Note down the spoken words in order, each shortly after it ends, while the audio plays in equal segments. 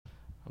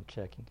I'm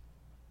checking.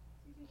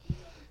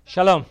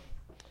 Shalom,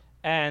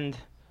 and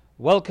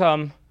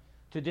welcome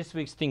to this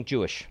week's Think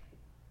Jewish.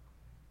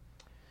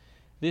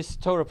 This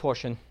Torah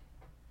portion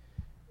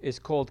is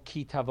called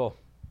Thovo,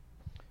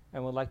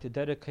 and we'd like to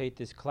dedicate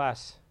this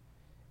class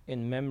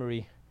in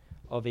memory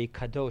of a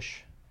kadosh,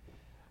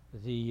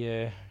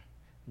 the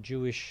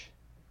Jewish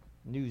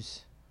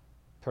news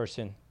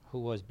person who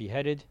was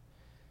beheaded.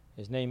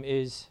 His name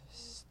is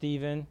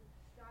Stephen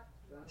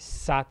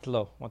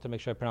Satlo. I want to make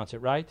sure I pronounce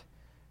it right.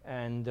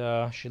 And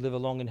should live a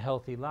long and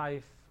healthy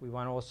life. We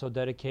want to also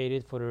dedicate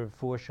it for the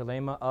refuah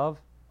shalema of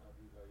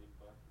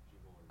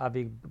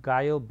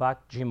Abigail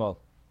Bat Jimol.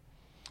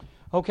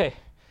 Okay,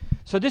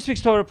 so this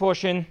week's Torah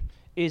portion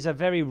is a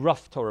very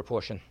rough Torah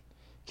portion.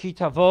 Ki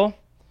Tavo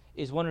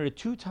is one of the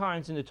two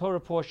times in the Torah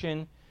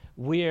portion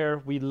where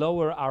we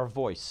lower our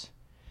voice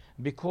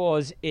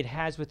because it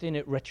has within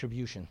it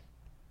retribution,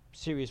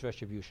 serious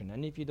retribution.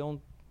 And if you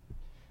don't,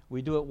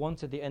 we do it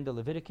once at the end of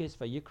Leviticus,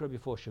 Vayikra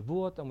before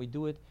Shavuot, and we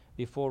do it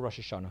before Rosh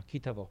Hashanah, Ki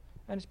Tavo.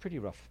 And it's pretty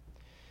rough.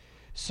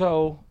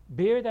 So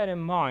bear that in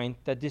mind,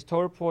 that this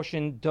Torah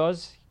portion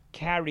does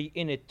carry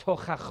in it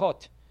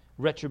tochachot,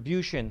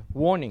 retribution,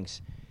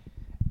 warnings.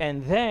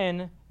 And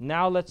then,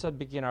 now let's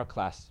begin our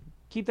class.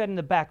 Keep that in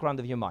the background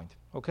of your mind,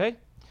 okay?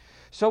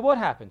 So what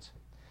happens?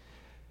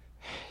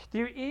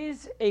 There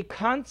is a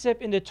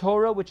concept in the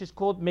Torah which is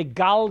called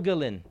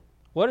megalgalin.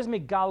 What does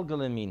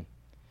megalgalin mean?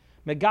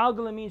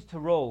 Megalgalin means to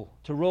roll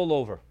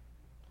over.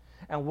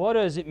 And what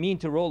does it mean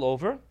to roll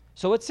over?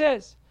 So it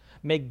says,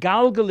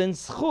 megalgalin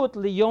zchut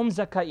liyom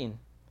zakain.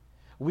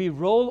 We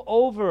roll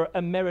over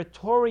a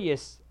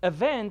meritorious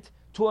event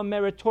to a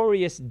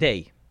meritorious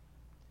day.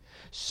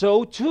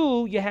 So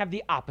too, you have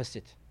the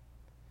opposite.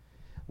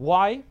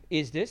 Why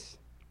is this?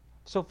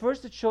 So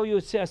first, to show you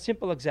a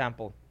simple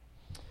example.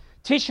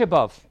 Tisha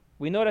B'Av.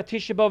 We know that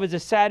Tisha B'Av is the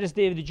saddest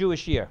day of the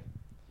Jewish year.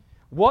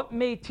 What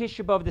made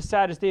Tisha B'Av the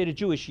saddest day of the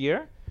Jewish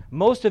year?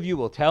 Most of you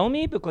will tell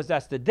me, because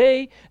that's the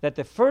day that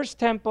the first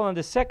temple and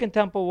the second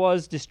temple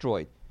was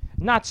destroyed.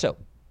 Not so.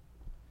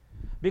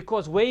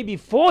 Because way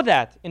before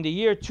that, in the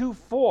year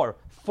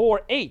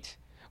 2448,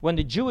 when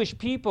the Jewish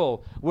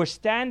people were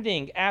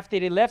standing, after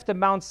they left the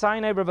Mount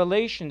Sinai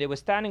revelation, they were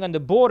standing on the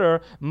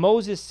border,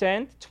 Moses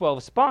sent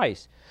 12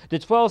 spies. The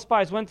 12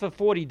 spies went for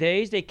 40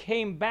 days. They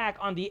came back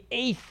on the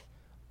 8th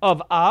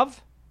of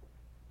Av.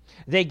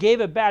 They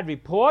gave a bad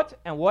report,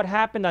 and what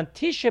happened on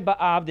Tisha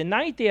B'Av, the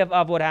 9th day of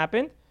Av, what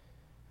happened?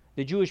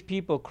 The Jewish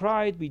people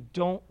cried, we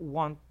don't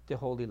want the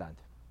Holy Land.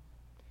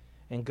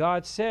 And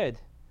God said,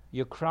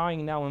 you're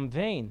crying now in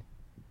vain.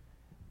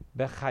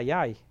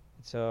 Bechayai.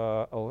 It's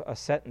a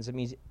sentence that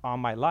means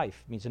on my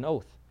life, means an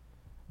oath,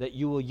 that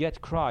you will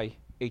yet cry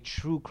a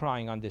true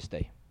crying on this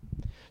day.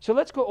 So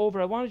let's go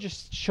over. I want to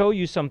just show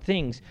you some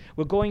things.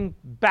 We're going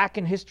back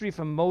in history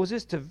from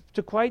Moses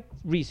to quite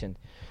recent.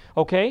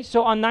 Okay,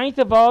 so on 9th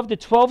of Av, the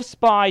 12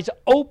 spies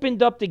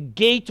opened up the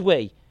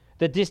gateway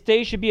that this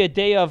day should be a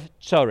day of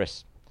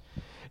tzoros.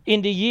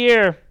 In the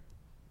year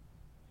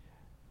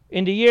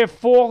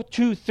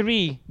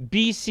 423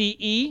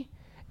 BCE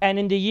and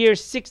in the year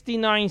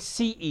 69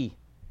 CE.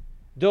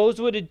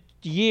 Those were the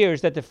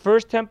years that the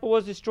first temple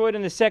was destroyed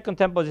and the second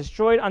temple was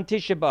destroyed on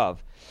Tisha B'Av.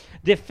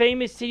 The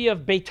famous city of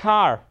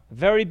Beitar,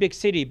 very big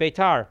city,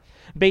 Beitar.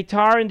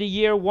 Beitar in the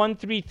year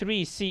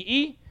 133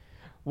 CE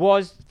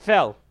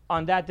fell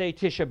on that day,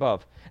 Tisha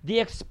B'Av. The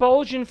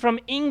expulsion from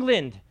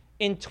England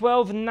in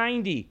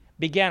 1290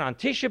 began on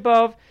Tisha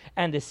B'Av,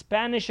 and the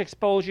Spanish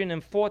expulsion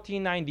in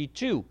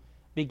 1492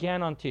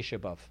 began on Tisha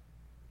B'Av.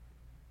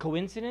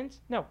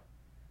 Coincidence? No.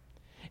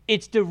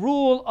 It's the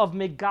rule of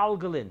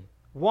megalgalin.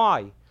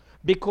 Why?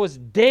 Because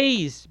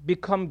days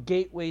become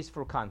gateways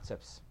for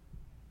concepts.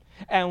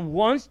 And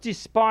once the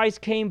spies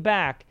came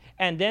back,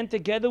 and then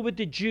together with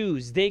the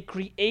Jews, they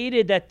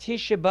created that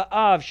Tisha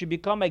B'Av should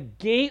become a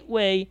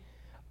gateway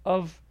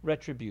of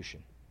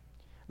retribution.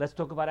 Let's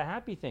talk about a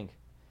happy thing.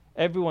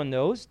 Everyone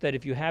knows that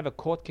if you have a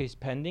court case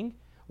pending,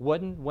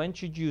 when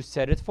should you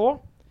set it for?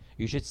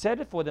 You should set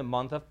it for the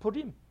month of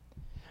Purim.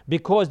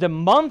 Because the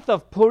month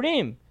of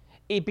Purim,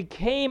 it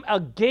became a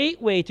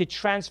gateway to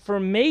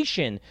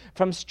transformation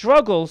from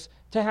struggles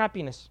to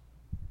happiness.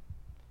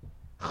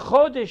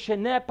 Chodesh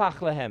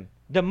Nepach Lehem,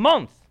 the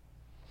month.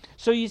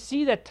 So you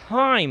see that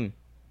time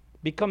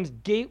becomes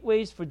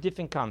gateways for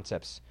different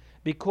concepts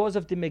because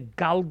of the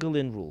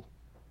Megalgalin rule.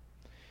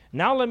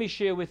 Now let me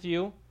share with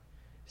you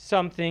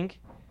something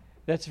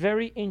that's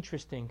very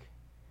interesting.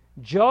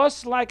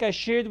 Just like I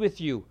shared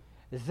with you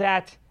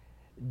that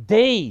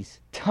days,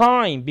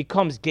 time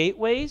becomes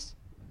gateways,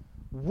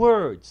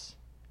 words,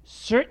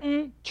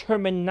 certain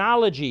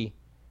terminology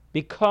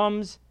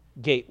becomes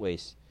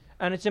gateways.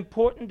 And it's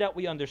important that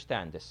we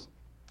understand this.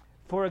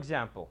 For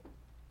example,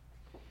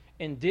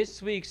 in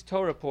this week's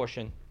Torah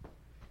portion,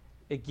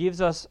 it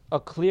gives us a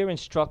clear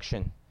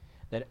instruction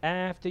that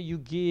after you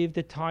give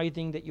the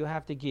tithing that you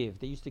have to give,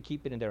 they used to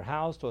keep it in their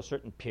house to a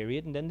certain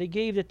period, and then they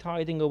gave the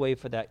tithing away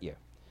for that year.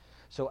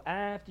 So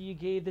after you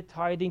gave the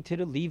tithing to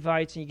the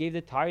Levites and you gave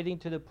the tithing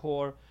to the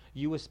poor,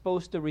 you were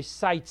supposed to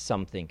recite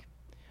something.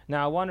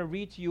 Now I want to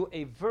read to you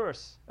a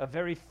verse, a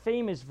very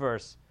famous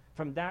verse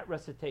from that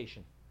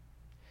recitation.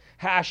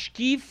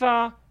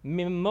 Ha'ashkifa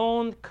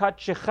mimon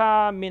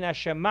katshecha min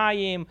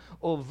hashamayim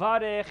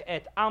uvarech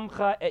et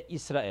amcha et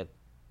Yisrael.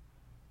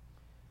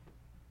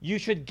 You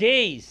should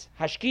gaze,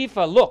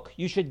 hashkifa, look,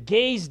 you should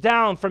gaze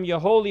down from your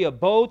holy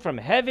abode, from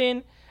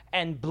heaven,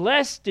 and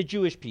bless the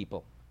Jewish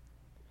people.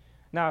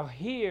 Now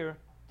here,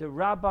 the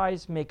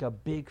rabbis make a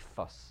big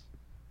fuss.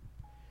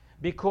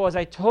 Because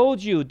I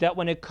told you that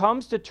when it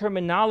comes to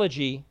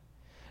terminology,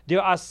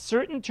 there are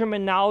certain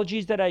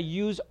terminologies that are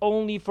used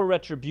only for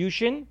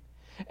retribution,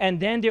 and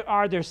then there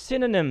are their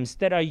synonyms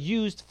that are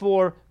used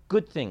for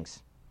good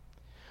things.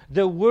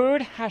 The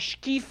word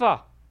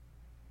hashkifa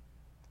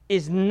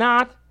is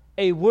not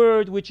a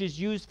word which is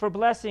used for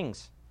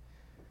blessings.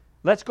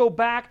 Let's go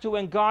back to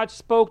when God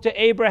spoke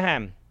to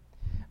Abraham.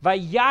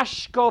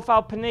 Vayashkof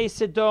al pnei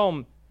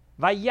Sodom.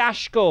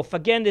 Vayashkof,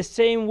 again the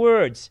same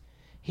words.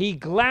 He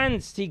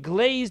glanced, he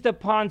glazed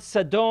upon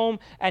Sodom,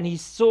 and he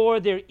saw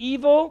their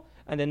evil,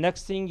 and the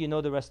next thing you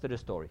know the rest of the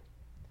story.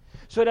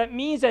 So that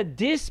means that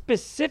this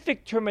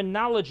specific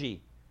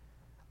terminology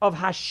of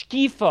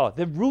hashkifa,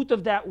 the root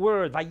of that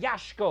word,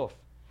 vayashkof,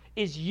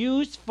 is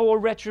used for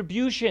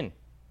retribution.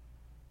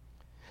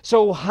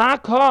 So how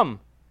come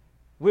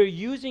we're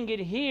using it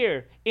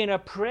here in a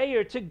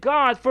prayer to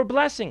God for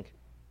blessing?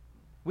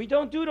 We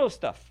don't do those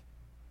stuff.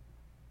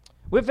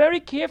 We're very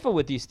careful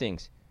with these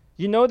things.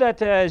 You know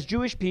that as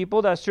Jewish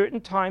people, there are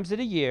certain times of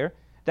the year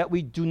that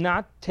we do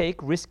not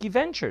take risky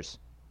ventures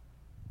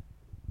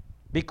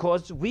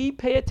because we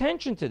pay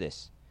attention to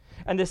this.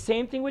 And the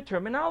same thing with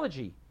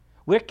terminology.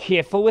 We're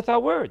careful with our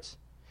words.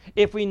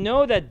 If we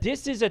know that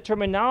this is a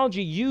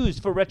terminology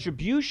used for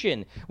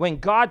retribution when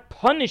God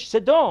punished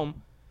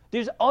Sodom,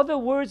 there's other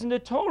words in the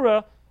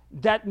Torah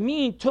that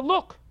mean to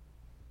look.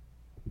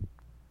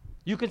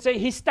 You can say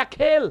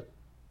histakel.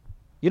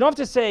 You don't have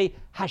to say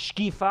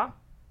hashkifa.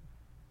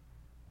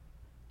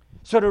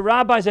 So the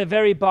rabbis are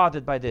very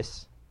bothered by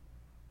this.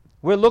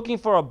 We're looking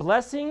for a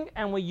blessing,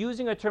 and we're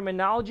using a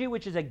terminology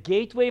which is a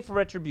gateway for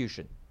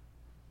retribution.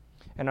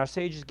 And our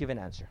sages give an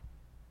answer.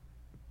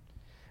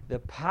 The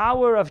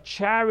power of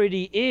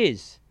charity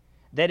is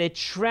that it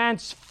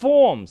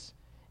transforms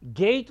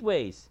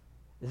gateways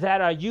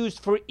that are used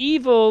for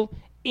evil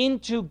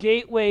into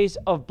gateways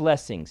of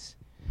blessings.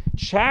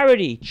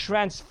 Charity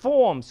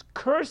transforms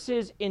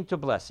curses into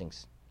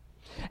blessings.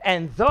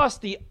 And thus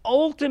the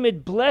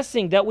ultimate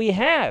blessing that we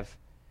have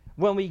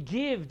when we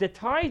give the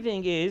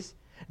tithing is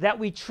that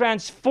we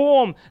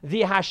transform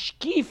the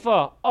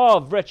hashkifa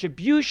of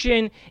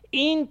retribution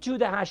into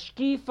the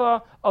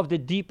hashkifa of the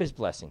deepest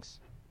blessings.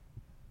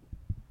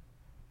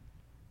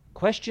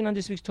 Question on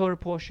this week's Torah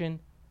portion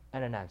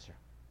and an answer.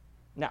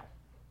 Now,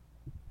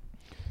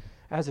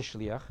 as a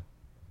shliach,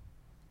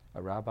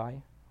 a rabbi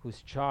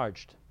who's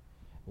charged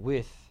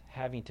with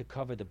having to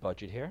cover the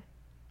budget here,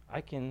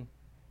 I can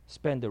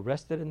spend the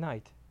rest of the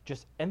night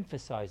just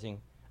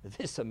emphasizing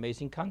this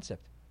amazing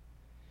concept.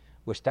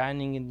 We're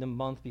standing in the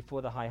month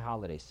before the high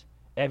holidays.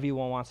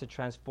 Everyone wants to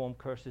transform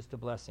curses to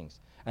blessings.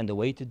 And the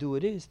way to do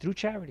it is through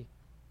charity.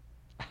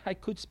 I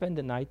could spend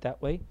the night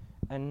that way,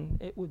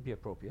 and it would be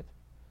appropriate.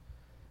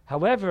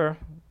 However,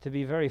 to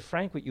be very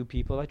frank with you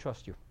people, I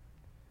trust you.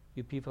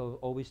 You people have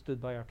always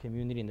stood by our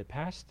community in the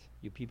past.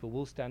 You people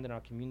will stand in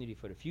our community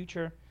for the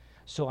future.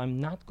 So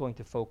I'm not going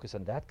to focus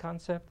on that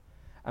concept.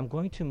 I'm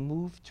going to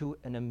move to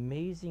an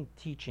amazing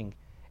teaching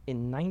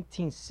in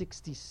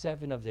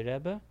 1967 of the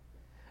Rebbe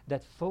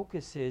that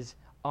focuses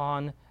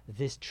on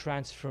this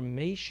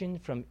transformation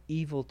from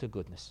evil to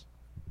goodness.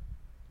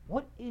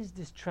 What is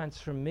this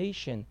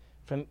transformation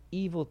from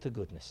evil to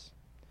goodness?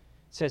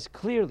 It says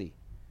clearly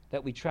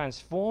that we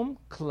transform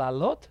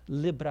klalot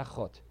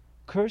librachot,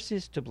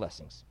 curses to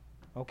blessings.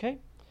 Okay?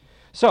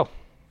 So,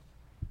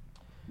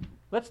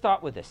 let's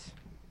start with this.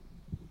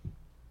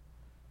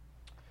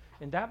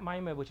 In that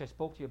Maimer which I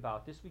spoke to you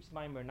about, this week's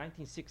Maimer,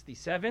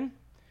 1967,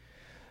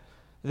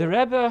 the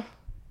Rebbe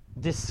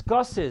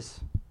discusses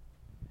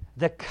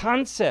the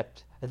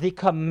concept, the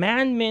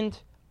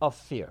commandment of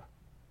fear.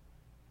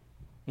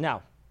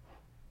 Now,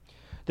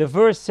 the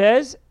verse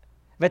says,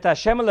 Vet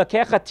Hashem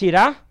Elokecha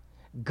tirah,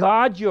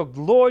 God your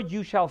Lord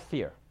you shall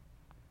fear.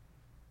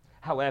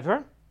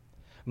 However,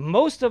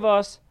 most of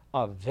us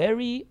are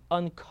very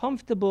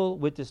uncomfortable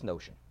with this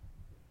notion.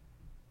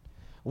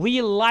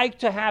 We like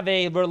to have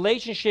a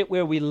relationship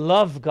where we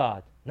love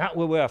God, not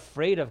where we're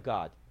afraid of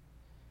God.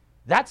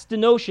 That's the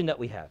notion that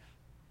we have.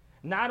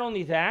 Not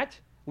only that,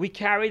 we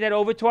carry that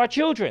over to our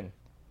children.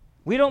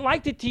 We don't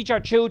like to teach our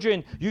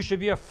children, you should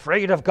be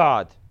afraid of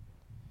God.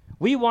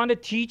 We want to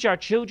teach our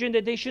children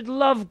that they should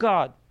love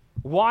God.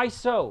 Why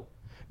so?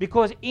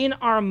 Because in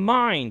our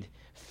mind,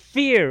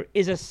 fear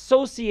is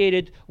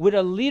associated with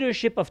a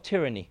leadership of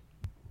tyranny.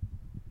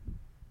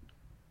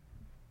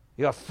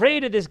 You're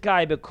afraid of this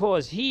guy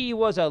because he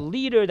was a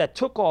leader that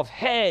took off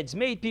heads,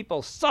 made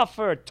people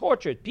suffer,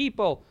 tortured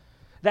people.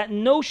 That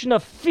notion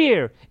of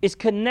fear is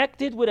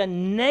connected with a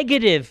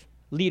negative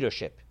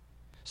leadership.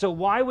 So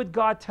why would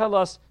God tell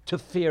us to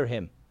fear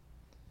him?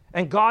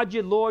 And God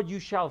your Lord you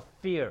shall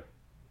fear.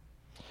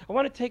 I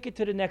want to take it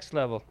to the next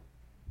level.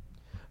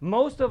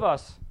 Most of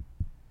us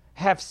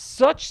have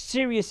such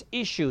serious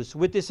issues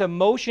with this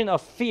emotion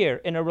of fear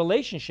in a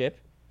relationship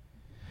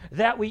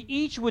that we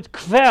each would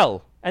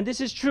quell, and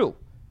this is true.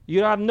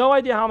 You have no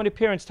idea how many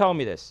parents tell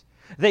me this.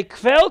 They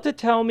quell to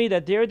tell me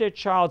that they're their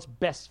child's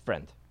best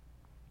friend.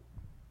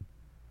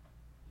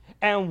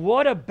 And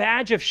what a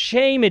badge of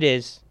shame it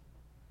is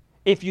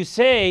if you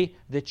say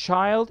the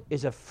child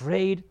is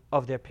afraid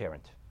of their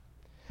parent.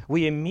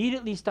 We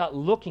immediately start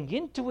looking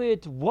into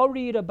it,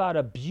 worried about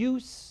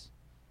abuse.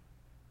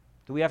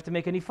 Do we have to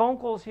make any phone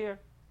calls here?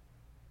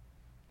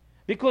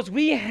 Because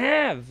we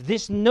have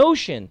this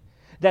notion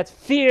that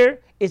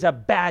fear is a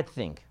bad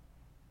thing.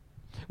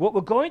 What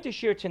we're going to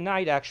share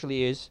tonight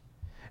actually is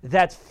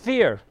that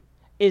fear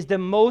is the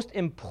most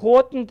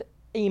important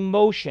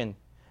emotion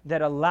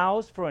that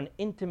allows for an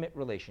intimate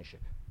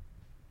relationship.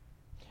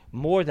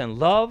 More than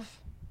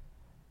love,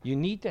 you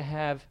need to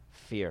have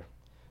fear.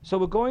 So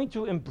we're going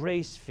to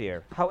embrace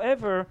fear.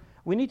 However,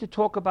 we need to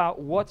talk about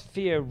what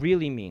fear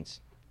really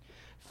means.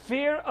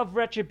 Fear of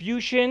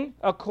retribution,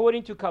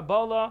 according to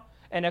Kabbalah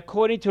and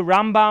according to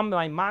Rambam,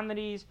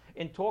 Maimonides,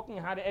 in talking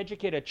how to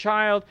educate a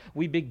child,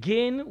 we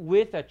begin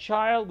with a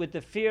child with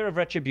the fear of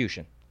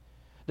retribution.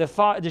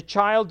 The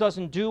child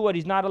doesn't do what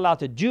he's not allowed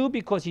to do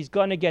because he's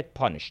going to get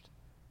punished.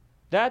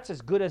 That's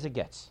as good as it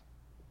gets.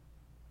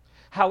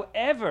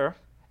 However,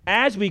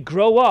 as we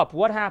grow up,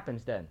 what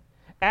happens then?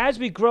 As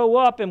we grow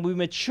up and we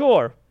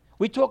mature,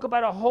 we talk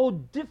about a whole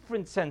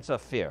different sense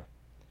of fear.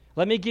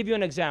 Let me give you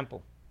an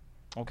example.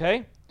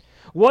 Okay?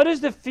 What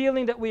is the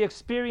feeling that we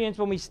experience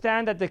when we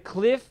stand at the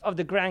cliff of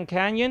the Grand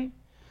Canyon?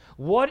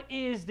 What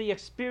is the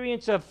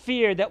experience of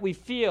fear that we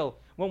feel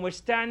when we're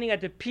standing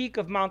at the peak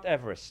of Mount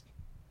Everest?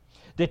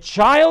 The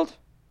child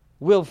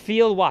will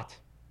feel what?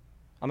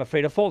 I'm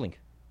afraid of falling.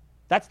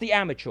 That's the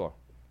amateur.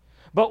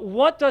 But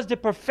what does the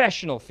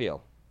professional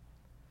feel?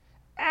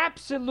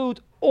 Absolute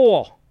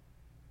awe.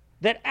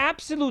 That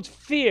absolute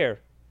fear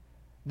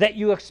that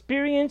you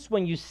experience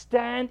when you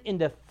stand in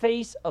the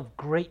face of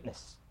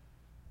greatness.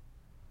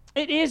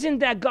 It isn't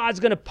that God's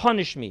going to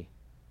punish me.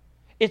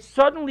 It's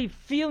suddenly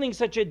feeling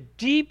such a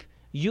deep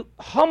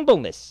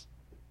humbleness.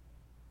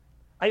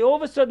 I all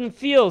of a sudden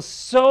feel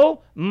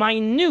so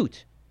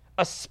minute,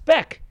 a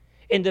speck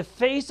in the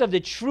face of the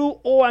true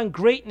awe and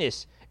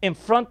greatness in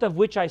front of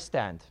which I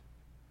stand.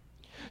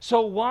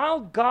 So while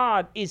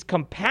God is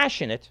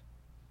compassionate,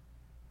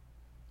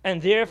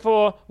 and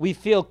therefore we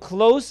feel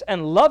close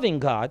and loving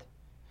God,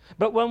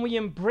 but when we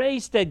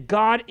embrace that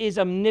God is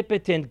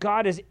omnipotent,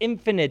 God is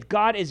infinite,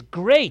 God is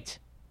great,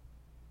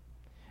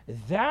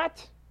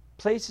 that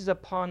places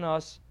upon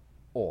us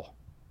awe.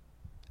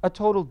 A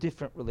total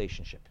different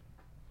relationship.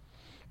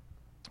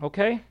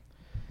 Okay?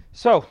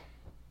 So,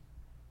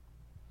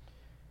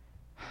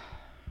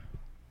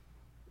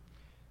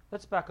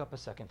 let's back up a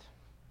second.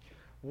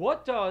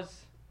 What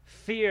does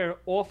fear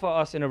offer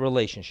us in a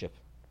relationship?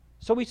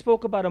 So we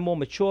spoke about a more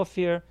mature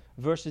fear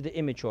versus the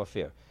immature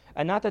fear.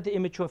 And not that the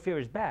immature fear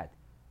is bad.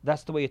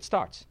 That's the way it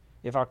starts.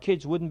 If our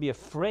kids wouldn't be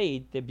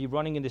afraid, they'd be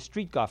running in the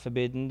street, God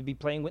forbid, and be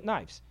playing with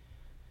knives.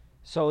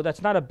 So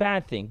that's not a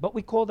bad thing. But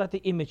we call that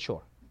the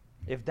immature.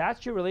 If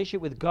that's your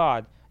relationship with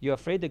God, you're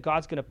afraid that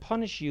God's going to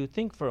punish you,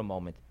 think for a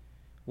moment.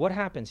 What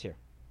happens here?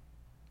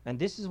 And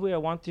this is where I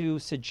want to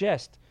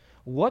suggest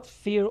what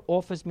fear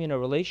offers me in a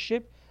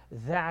relationship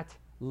that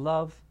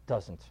love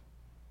doesn't.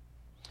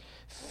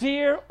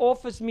 Fear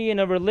offers me in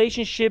a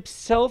relationship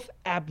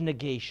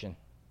self-abnegation.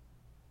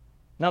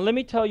 Now let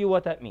me tell you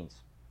what that means.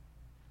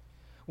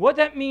 What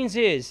that means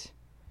is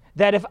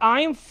that if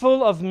I'm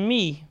full of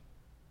me,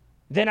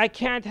 then I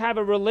can't have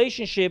a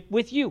relationship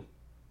with you.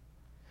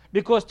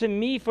 Because for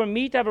me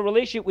to have a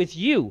relationship with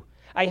you,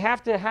 I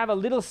have to have a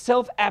little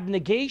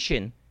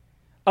self-abnegation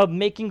of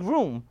making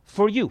room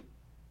for you.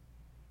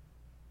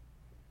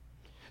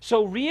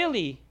 So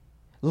really,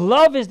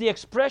 love is the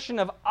expression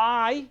of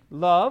I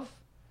love,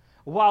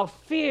 while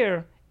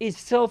fear is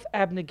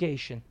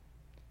self-abnegation.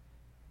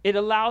 It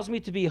allows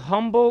me to be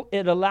humble.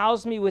 It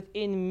allows me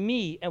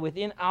and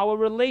within our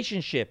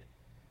relationship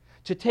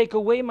to take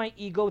away my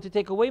ego, to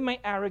take away my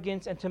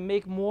arrogance, and to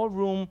make more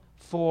room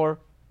for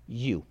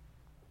you.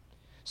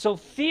 So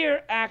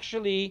fear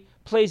actually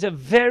plays a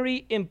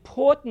very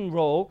important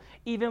role,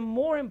 even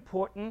more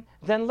important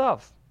than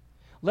love.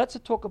 Let's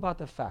talk about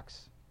the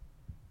facts.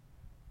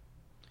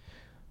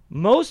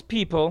 Most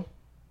people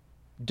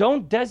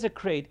don't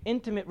desecrate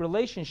intimate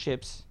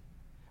relationships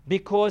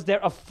because they're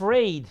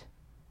afraid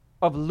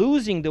of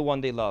losing the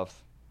one they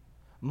love,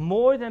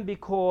 more than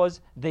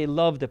because they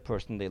love the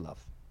person they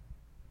love.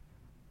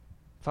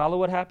 Follow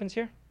what happens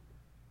here?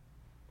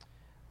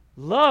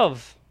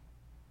 Love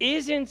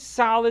isn't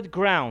solid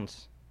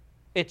grounds.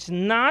 It's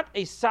not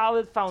a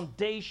solid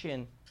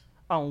foundation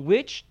on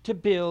which to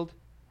build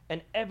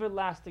an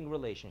everlasting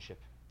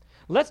relationship.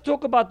 Let's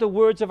talk about the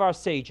words of our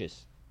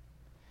sages.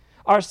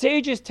 Our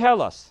sages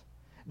tell us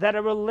that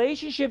a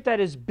relationship that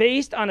is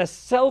based on a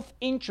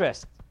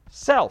self-interest,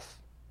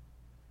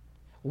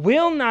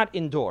 will not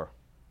endure.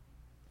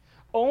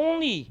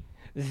 only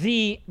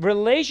the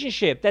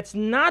relationship that's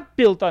not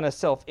built on a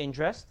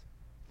self-interest,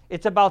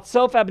 it's about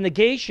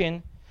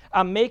self-abnegation,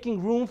 I'm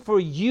making room for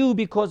you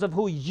because of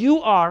who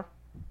you are,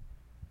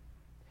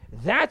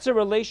 that's a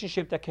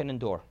relationship that can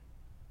endure.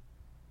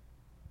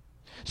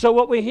 So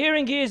what we're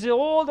hearing is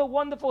all the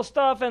wonderful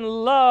stuff and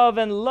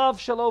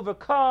love shall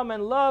overcome,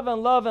 and love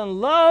and love and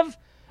love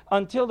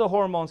until the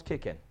hormones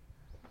kick in.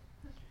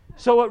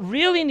 So what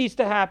really needs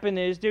to happen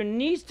is there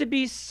needs to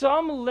be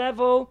some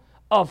level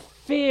of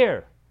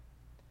fear,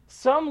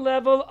 some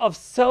level of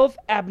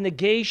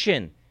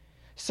self-abnegation,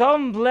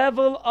 some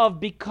level of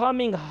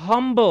becoming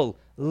humble,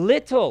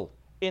 little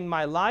in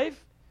my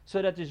life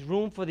so that there's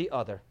room for the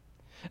other.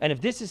 And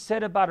if this is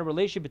said about a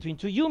relationship between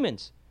two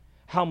humans,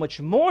 how much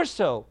more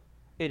so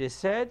it is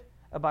said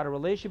about a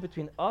relationship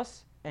between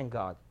us and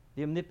God,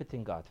 the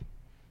omnipotent God.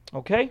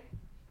 Okay?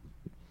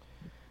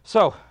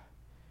 So,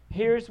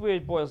 here's where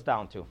it boils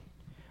down to.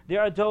 There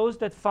are those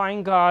that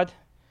find God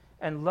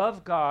and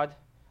love God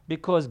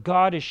because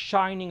God is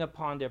shining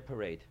upon their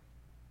parade.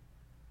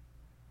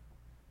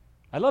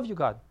 I love you,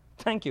 God.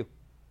 Thank you.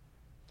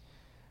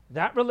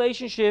 That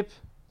relationship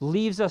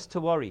leaves us to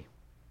worry.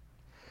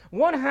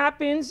 What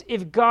happens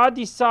if God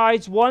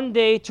decides one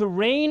day to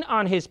rain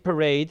on his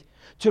parade,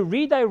 to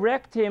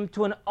redirect him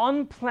to an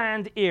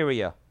unplanned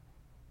area?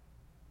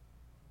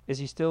 Is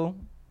he still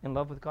in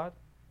love with God?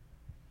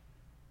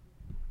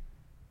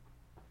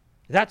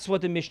 That's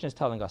what the Mishnah is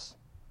telling us.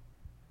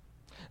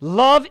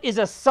 Love is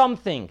a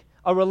something.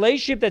 A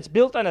relationship that's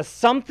built on a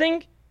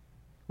something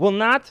will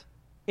not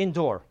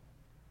endure.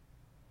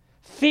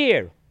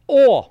 Fear,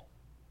 awe,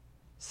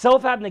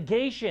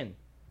 self-abnegation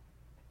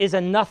is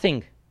a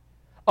nothing.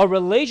 A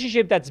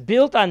relationship that's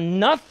built on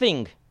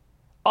nothing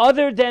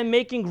other than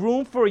making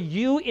room for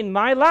you in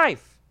my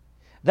life,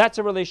 that's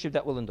a relationship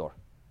that will endure.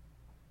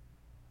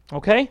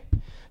 Okay?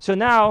 So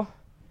now,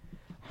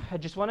 I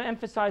just want to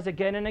emphasize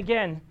again and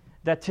again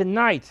that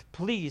tonight,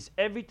 please,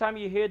 every time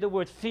you hear the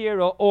word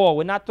fear or awe,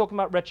 we're not talking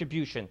about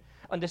retribution.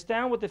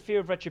 Understand what the fear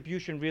of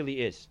retribution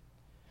really is.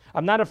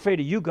 I'm not afraid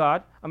of you,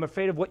 God. I'm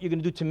afraid of what you're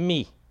going to do to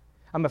me.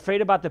 I'm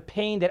afraid about the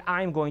pain that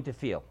I'm going to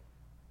feel.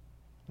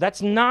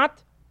 That's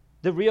not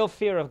the real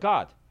fear of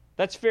God.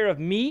 That's fear of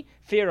me,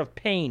 fear of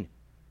pain.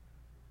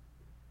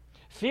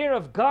 Fear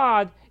of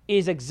God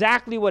is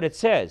exactly what it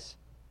says.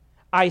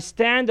 I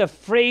stand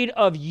afraid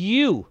of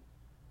you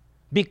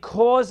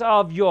because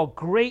of your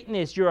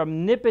greatness, your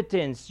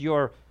omnipotence,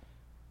 your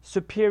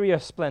superior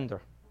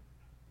splendor.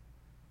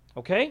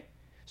 Okay?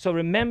 So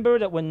remember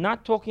that we're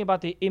not talking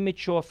about the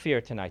immature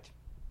fear tonight.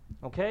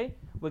 Okay?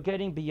 We're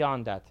getting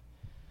beyond that.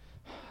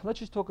 Let's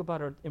just talk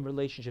about it in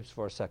relationships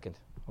for a second.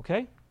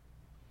 Okay?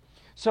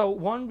 So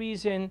one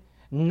reason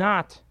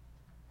not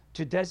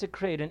to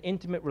desecrate an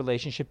intimate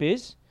relationship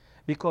is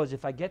because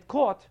if I get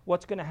caught,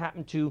 what's going to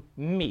happen to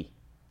me?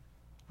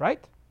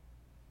 Right?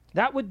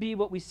 That would be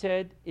what we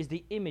said is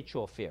the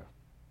immature fear.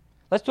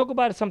 Let's talk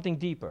about something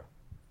deeper.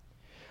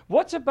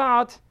 What's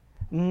about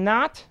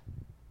not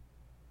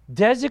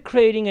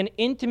desecrating an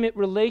intimate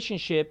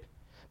relationship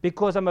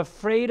because I'm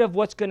afraid of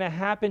what's going to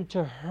happen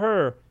to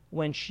her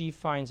when she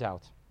finds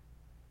out?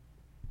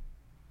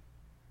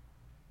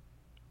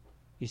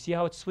 You see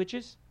how it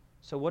switches?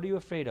 So what are you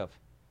afraid of?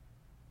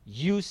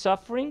 You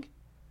suffering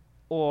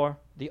or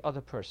the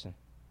other person?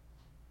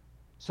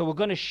 So we're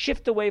going to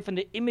shift away from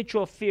the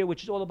immature fear,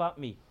 which is all about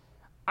me.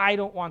 I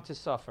don't want to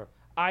suffer.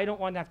 I don't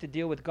want to have to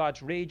deal with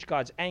God's rage,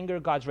 God's anger,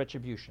 God's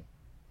retribution.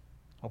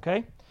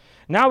 Okay?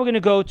 Now we're going to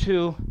go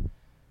to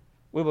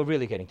where we're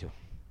really getting to.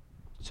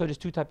 So there's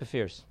two types of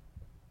fears.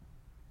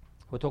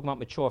 We're talking about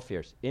mature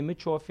fears.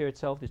 Immature fear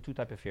itself, there's two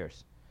types of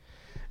fears.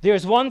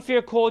 There's one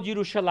fear called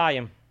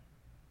Yerushalayim.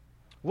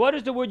 What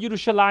does the word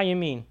Yerushalayim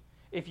mean?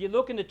 If you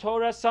look in the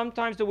Torah,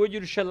 sometimes the word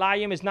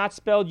Yerushalayim is not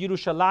spelled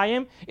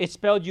Yerushalayim, it's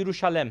spelled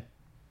Yerushalem.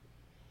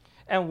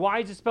 And why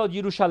is it spelled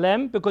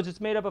Yerushalem? Because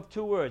it's made up of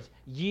two words,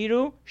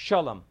 Yiru,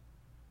 Shalom.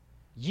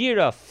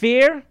 Yira,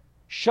 fear,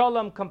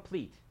 Shalom,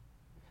 complete.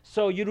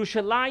 So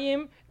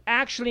Yerushalayim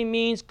actually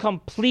means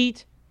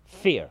complete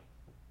fear.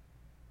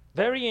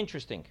 Very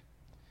interesting.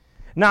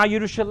 Now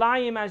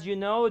Yerushalayim, as you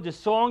know, the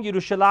song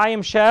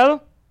Yerushalayim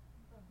Shel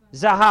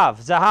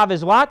Zahav. Zahav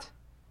is what?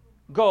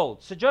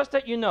 Gold. So just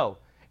that you know,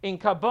 in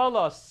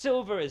Kabbalah,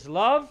 silver is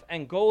love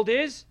and gold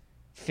is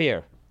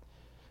fear.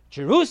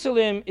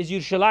 Jerusalem is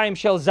Yerushalayim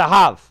Shel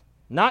Zahav,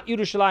 not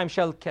Yerushalayim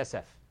Shel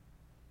Kesef,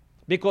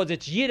 because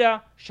it's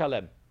Yira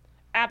Shalem,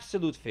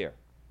 absolute fear.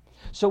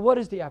 So what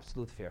is the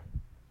absolute fear?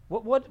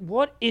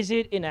 What is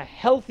it in a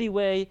healthy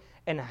way,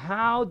 and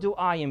how do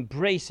I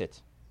embrace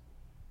it?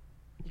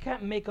 You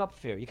can't make up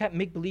fear. You can't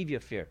make believe your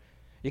fear.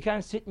 You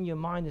can't sit in your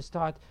mind and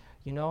start,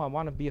 I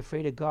want to be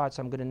afraid of God,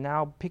 so I'm going to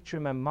now picture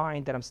in my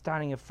mind that I'm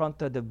standing in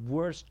front of the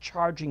worst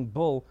charging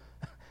bull.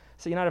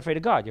 So you're not afraid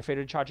of God. You're afraid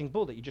of the charging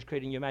bull that you just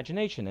created in your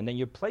imagination, and then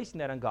you're placing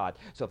that on God.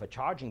 So if a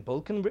charging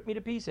bull can rip me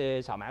to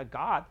pieces, I'm at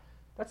God.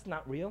 That's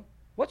not real.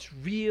 What's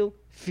real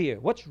fear?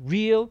 What's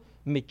real,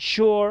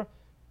 mature,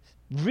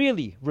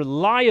 really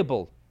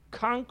reliable,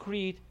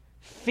 concrete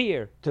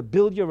fear to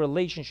build your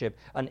relationship,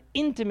 an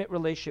intimate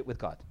relationship with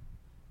God?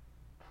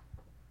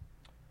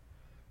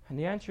 And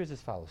the answer is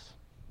as follows.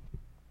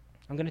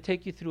 I'm going to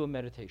take you through a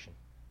meditation.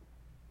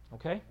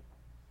 Okay?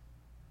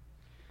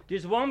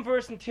 There's one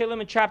verse in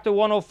Tehillim in chapter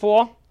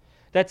 104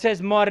 that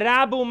says,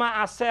 Morabu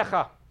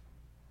ma'asecha.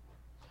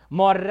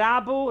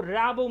 Morabu,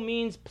 rabu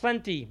means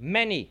plenty,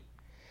 many.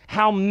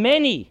 How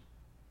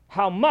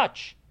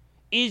much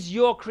is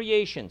your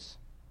creations?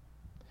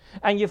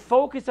 And you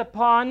focus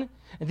upon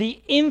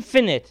the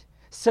infinite,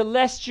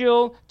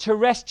 celestial,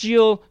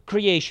 terrestrial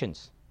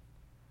creations.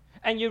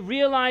 And you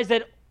realize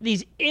that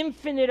these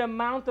infinite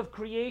amount of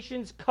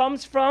creations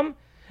comes from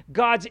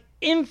God's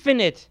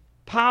infinite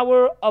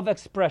power of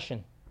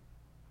expression.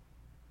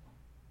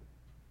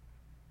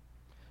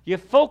 You're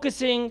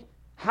focusing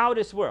how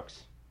this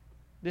works.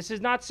 This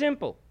is not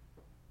simple.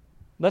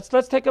 Let's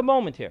take a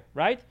moment here,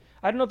 right?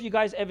 I don't know if you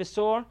guys ever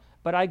saw,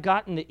 but I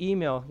got in the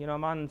email. You know,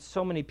 I'm on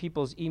so many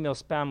people's email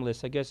spam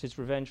list. I guess it's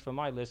revenge for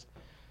my list.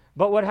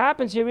 But what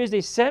happens here is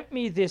they sent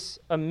me this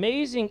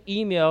amazing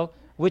email,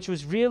 which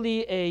was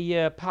really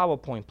a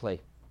PowerPoint play.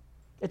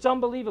 It's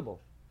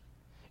unbelievable.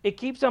 It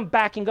keeps on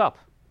backing up.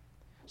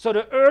 So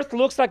the earth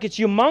looks like it's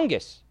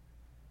humongous.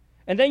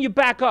 And then you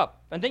back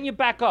up, and then you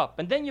back up,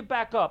 and then you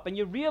back up, and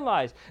you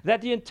realize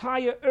that the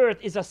entire earth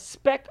is a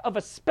speck of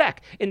a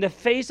speck in the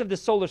face of the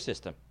solar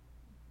system.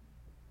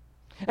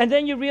 And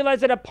then you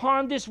realize that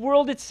upon this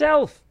world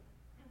itself,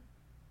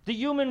 the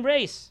human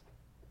race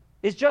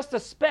is just a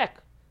speck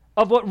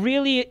of what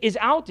really is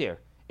out there.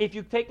 If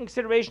you take in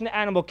consideration the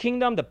animal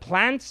kingdom, the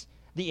plants,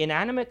 the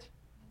inanimate,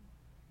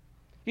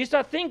 you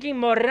start thinking,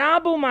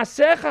 Morabu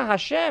Masecha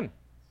Hashem.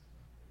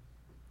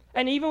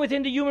 And even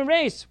within the human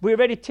race, we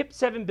already tipped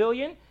 7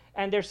 billion,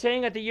 and they're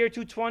saying at the year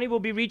 2020 we'll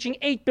be reaching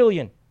 8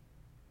 billion.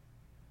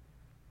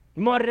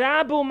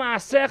 Morabu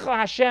Masecha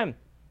Hashem.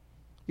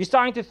 You're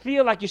starting to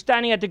feel like you're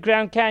standing at the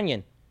Grand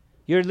Canyon.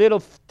 You're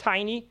little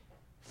tiny,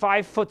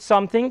 5 foot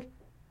something,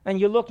 and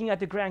you're looking at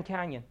the Grand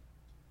Canyon.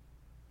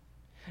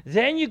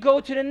 Then you go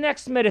to the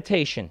next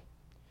meditation,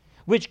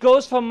 which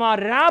goes from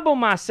Morabu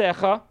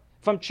Masecha,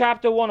 from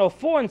chapter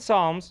 104 in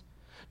Psalms,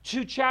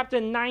 to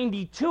chapter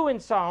 92 in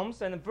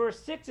Psalms, and in verse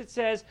 6 it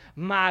says,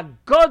 Ma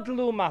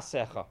godlu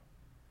masecha.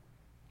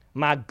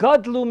 Ma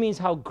godlu means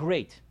how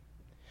great.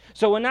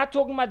 So we're not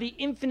talking about the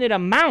infinite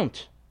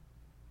amount.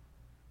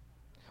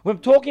 We're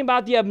talking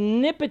about the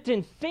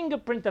omnipotent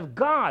fingerprint of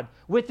God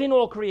within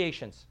all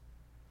creations.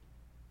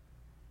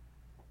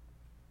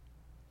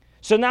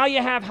 So now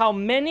you have how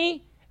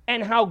many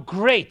and how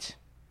great.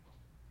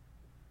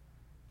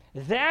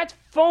 That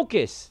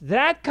focus,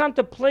 that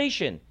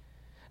contemplation,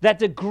 that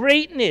the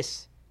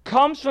greatness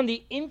comes from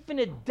the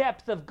infinite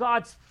depth of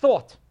God's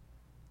thought.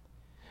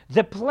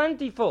 The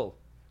plentiful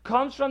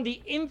comes from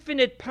the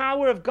infinite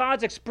power of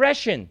God's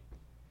expression.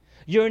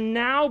 You're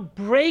now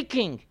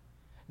breaking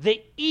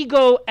the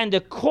ego and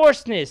the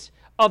coarseness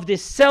of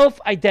this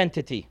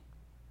self-identity.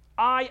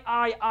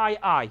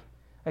 I.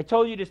 I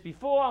told you this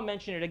before, I'll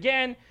mention it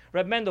again.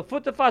 Reb Mendel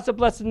Futerfas, of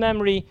blessed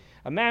memory,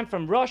 a man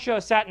from Russia,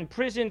 sat in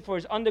prison for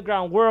his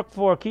underground work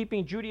for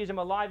keeping Judaism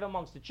alive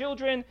amongst the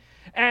children.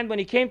 And when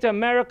he came to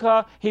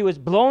America, he was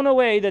blown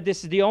away that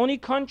this is the only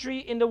country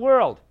in the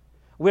world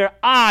where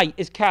I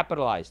is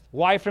capitalized.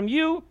 Y from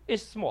you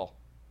is small.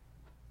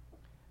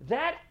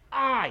 That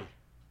I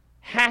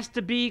has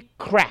to be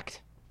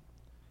cracked.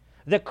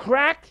 The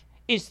crack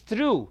is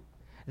through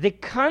the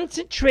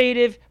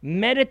concentrative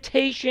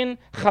meditation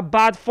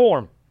Chabad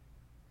form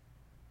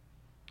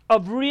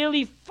of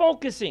really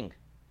focusing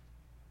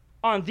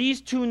on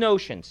these two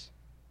notions.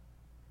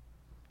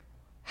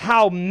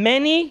 How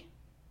many,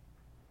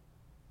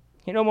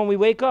 when we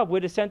wake up, we're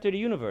the center of the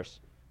universe.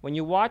 When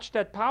you watch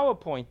that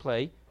PowerPoint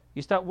play,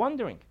 you start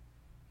wondering.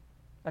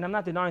 And I'm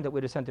not denying that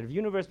we're the center of the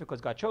universe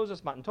because God chose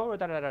us, Matan Torah,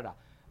 da.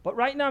 But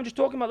right now I'm just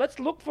talking about, let's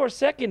look for a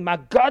second,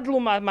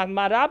 Magadlu,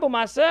 Marabu,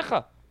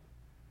 Masecha.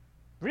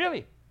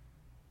 Really?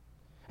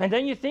 And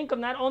then you think of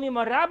not only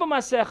Marabu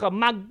Masecha,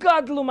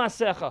 Magadlu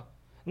Masecha.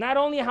 Not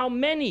only how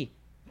many,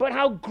 but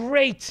how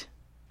great.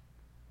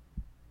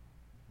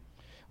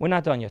 We're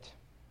not done yet.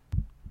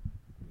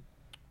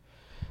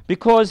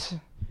 Because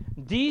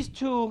these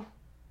two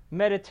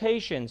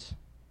meditations,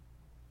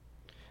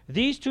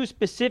 these two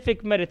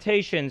specific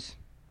meditations,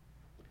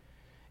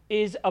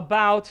 is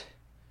about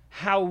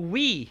how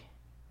we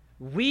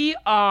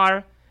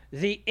are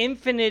the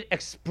infinite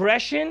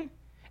expression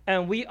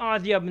and we are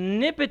the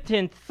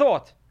omnipotent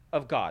thought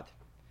of God.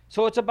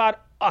 So it's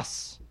about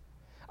us.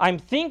 I'm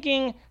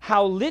thinking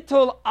how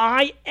little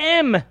I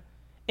am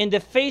in the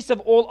face of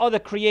all other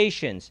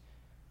creations,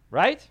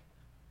 right?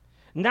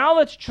 Now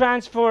let's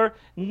transfer,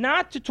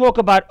 not to talk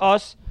about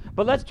us,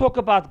 but let's talk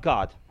about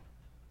God.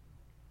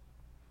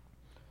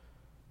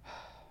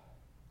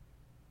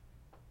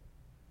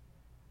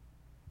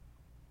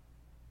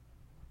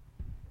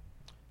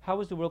 How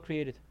was the world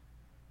created?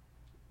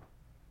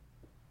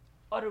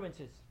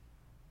 Utterances.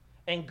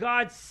 And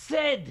God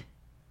said,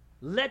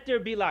 let there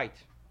be light.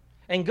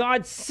 And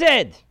God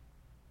said.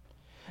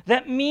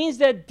 That means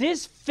that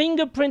this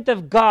fingerprint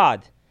of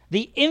God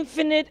The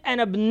infinite and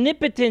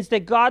omnipotence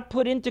that God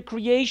put into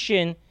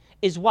creation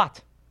is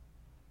what?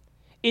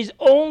 Is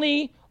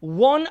only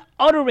one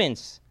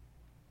utterance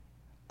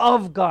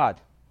of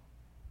God.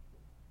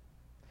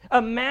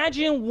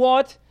 Imagine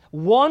what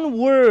one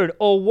word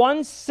or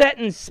one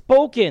sentence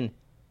spoken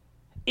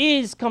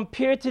is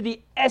compared to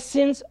the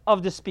essence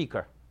of the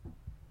speaker.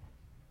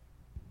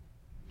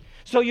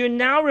 So you're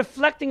now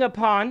reflecting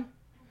upon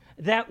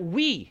that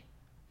we,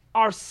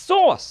 our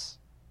source,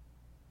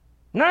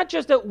 not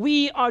just that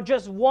we are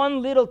just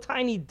one little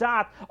tiny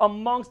dot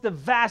amongst the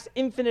vast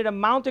infinite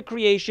amount of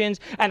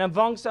creations and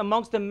amongst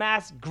the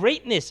mass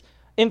greatness,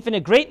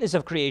 infinite greatness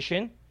of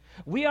creation.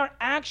 We are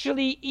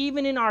actually,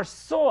 even in our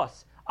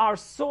source, our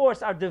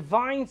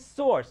divine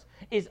source,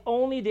 is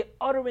only the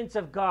utterance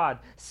of God.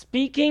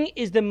 Speaking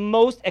is the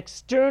most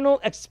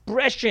external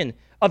expression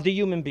of the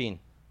human being.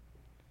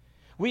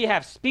 We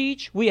have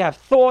speech, we have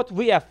thought,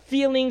 we have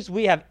feelings,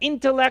 we have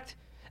intellect,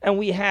 and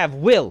we have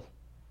will.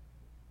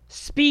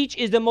 Speech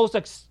is the most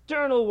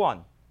external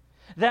one.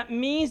 That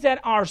means that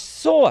our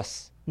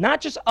source,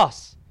 not just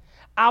us,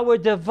 our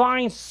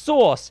divine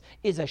source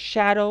is a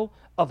shadow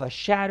of a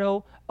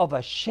shadow of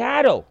a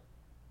shadow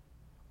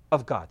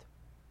of God.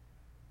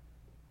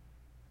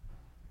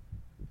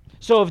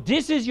 So if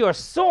this is your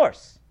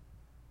source,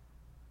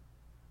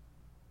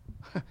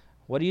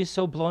 what are you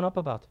so blown up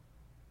about?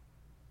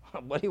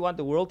 What do you want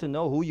the world to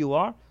know who you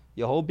are?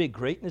 Your whole big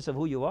greatness of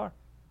who you are?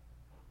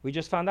 We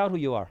just found out who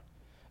you are.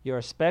 You're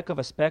a speck of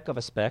a speck of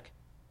a speck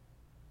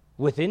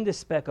within the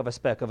speck of a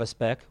speck of a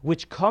speck,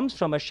 which comes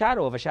from a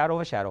shadow of a shadow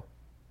of a shadow.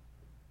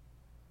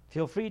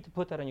 Feel free to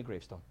put that on your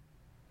gravestone.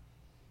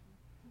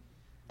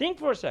 Think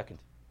for a second.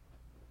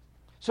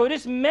 So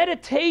this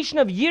meditation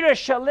of Yireh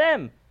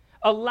Shalem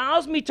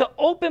allows me to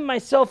open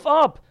myself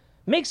up,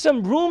 make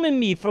some room in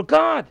me for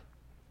God.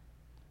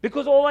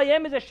 Because all I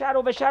am is a shadow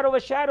of a shadow of a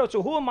shadow.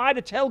 So who am I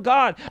to tell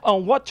God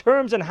on what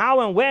terms and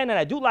how and when, and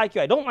I do like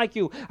you, I don't like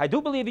you, I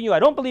do believe in you, I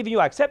don't believe in you,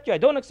 I accept you, I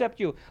don't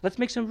accept you. Let's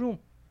make some room.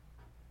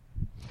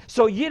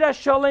 So Yireh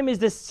Shalem is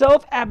the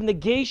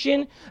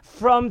self-abnegation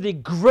from the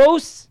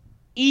gross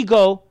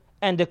ego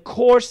and the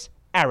coarse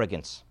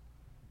arrogance.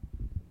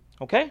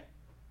 Okay?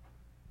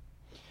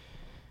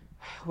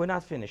 We're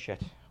not finished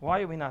yet.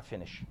 Why are we not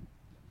finished?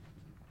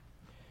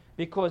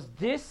 Because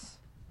this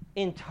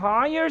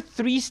entire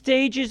 3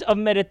 stages of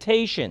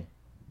meditation,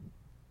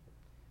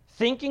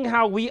 thinking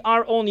how we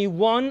are only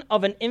one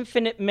of an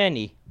infinite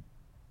many,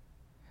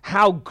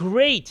 how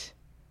great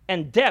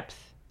and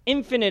depth,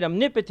 infinite,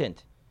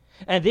 omnipotent,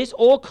 and this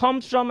all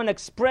comes from an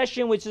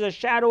expression which is a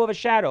shadow of a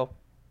shadow.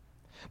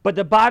 But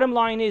the bottom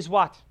line is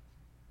what?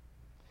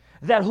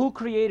 That who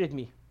created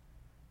me?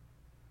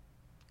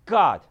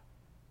 God.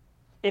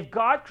 If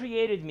God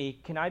created me,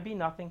 can I be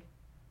nothing?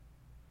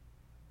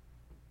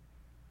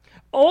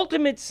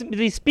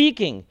 Ultimately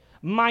speaking,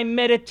 my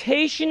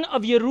meditation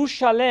of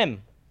Yerushalem.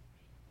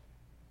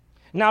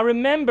 Now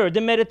remember, the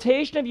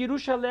meditation of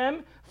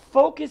Yerushalem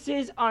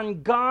focuses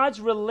on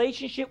God's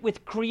relationship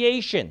with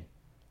creation.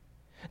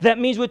 That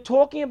means we're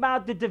talking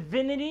about the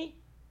divinity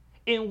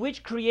in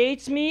which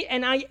creates me,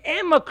 and I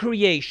am a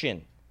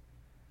creation.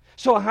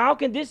 So how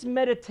can this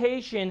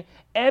meditation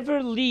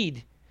ever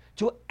lead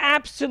to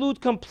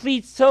absolute,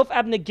 complete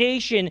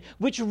self-abnegation,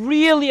 which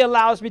really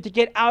allows me to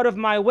get out of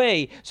my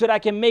way so that I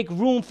can make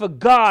room for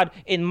God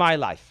in my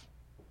life?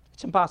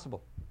 It's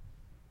impossible.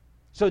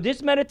 So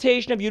this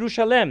meditation of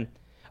Yerushalem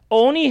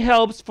only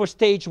helps for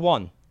stage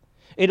 1.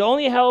 It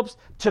only helps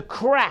to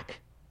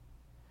crack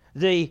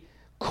the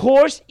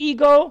coarse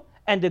ego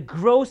and the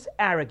gross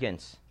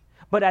arrogance.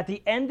 But at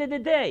the end of the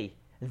day,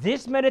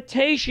 this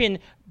meditation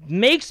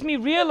makes me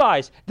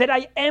realize that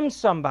I am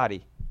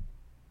somebody,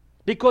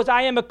 because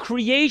I am a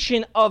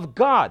creation of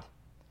God.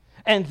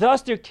 And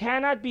thus there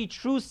cannot be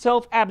true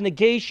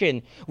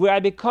self-abnegation where I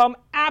become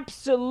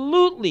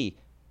absolutely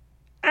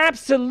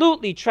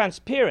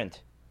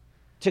transparent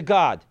to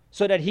God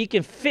so that He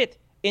can fit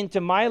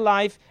into my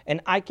life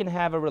and I can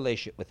have a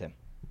relationship with Him.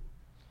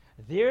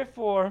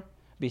 Therefore,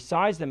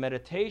 besides the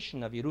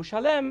meditation of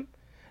Yerushalem,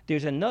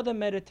 there's another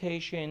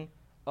meditation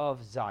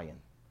of Zion.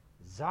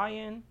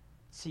 Zion,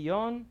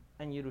 Zion,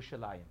 and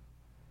Yerushalayim.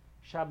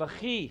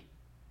 Shabachi.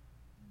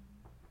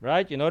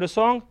 Right? You know the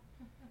song?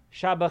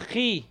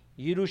 Shabachi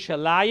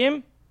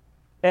Yerushalayim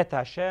et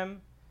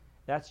Hashem.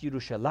 That's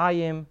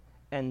Yerushalayim.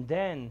 And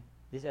then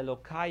this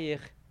Elokayich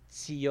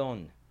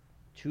Zion.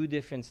 2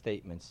 different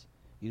statements.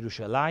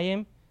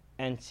 Yerushalayim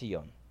and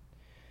Zion.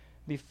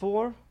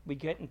 Before we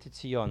get into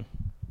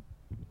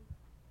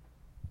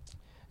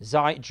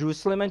Zion,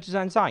 Jerusalem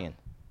and Zion.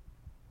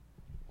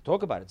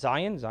 Talk about it.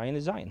 Zion is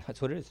Zion. That's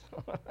what it is.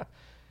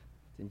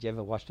 Didn't you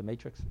ever watch The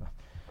Matrix? No.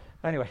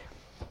 Anyway.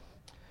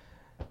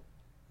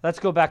 Let's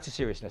go back to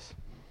seriousness.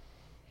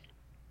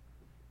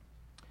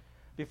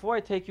 Before I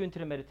take you into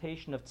the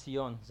meditation of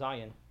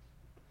Zion,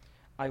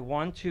 I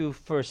want to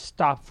first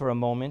stop for a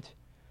moment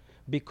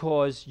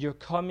because you're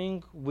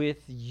coming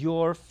with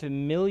your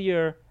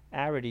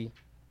familiarity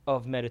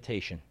of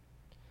meditation.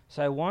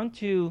 So I want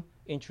to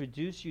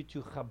introduce you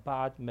to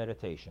Chabad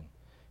meditation.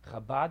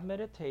 Chabad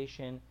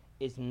meditation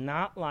is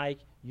not like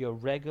your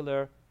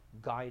regular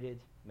guided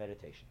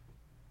meditation.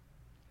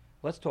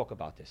 Let's talk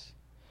about this.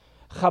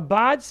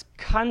 Chabad's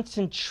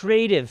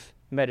concentrative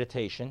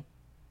meditation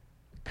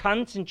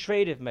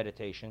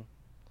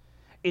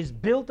is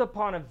built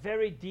upon a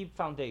very deep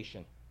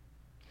foundation.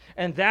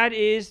 And that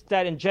is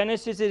that in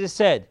Genesis it is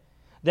said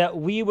that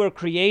we were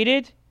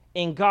created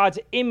in God's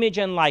image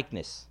and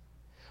likeness,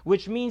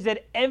 which means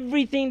that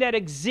everything that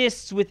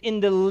exists within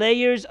the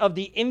layers of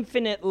the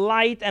infinite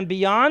light and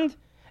beyond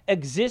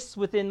exists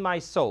within my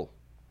soul.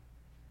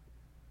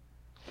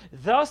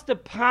 Thus, the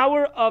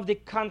power of the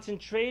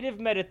concentrative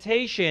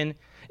meditation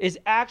is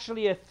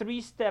actually a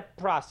 3-step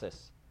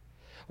process.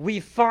 We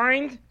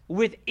find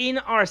within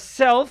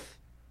ourselves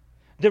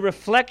the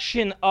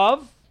reflection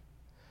of,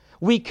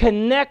 we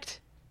connect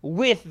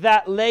with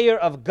that layer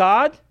of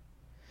God,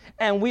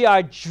 and we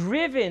are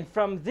driven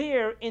from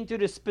there into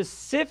the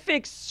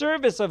specific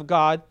service of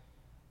God,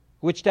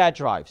 which that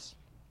drives.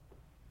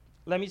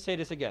 Let me say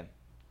this again.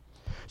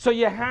 So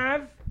you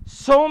have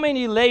so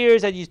many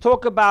layers that you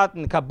talk about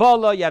in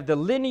Kabbalah. You have the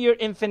linear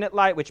infinite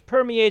light, which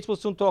permeates, we'll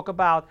soon talk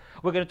about.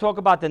 We're going to talk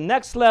about the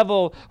next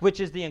level, which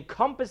is the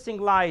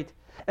encompassing light.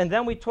 And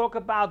then we talk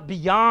about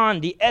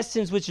beyond, the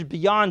essence, which is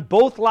beyond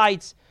both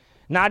lights.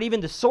 Not even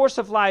the source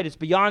of light, it's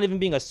beyond even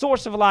being a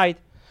source of light.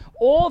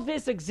 All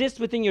this exists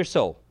within your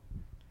soul.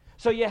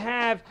 So you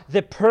have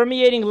the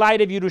permeating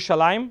light of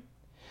Yerushalayim,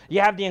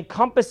 you have the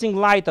encompassing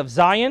light of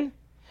Zion,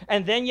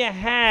 and then you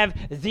have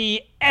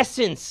the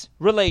essence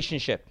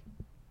relationship.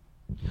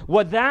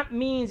 What that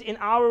means in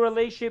our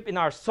relationship, in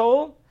our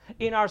soul,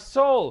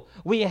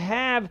 we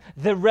have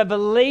the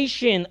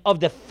revelation of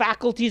the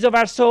faculties of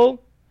our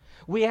soul,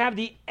 we have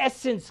the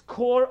essence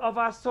core of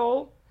our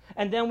soul,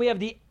 and then we have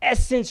the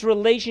essence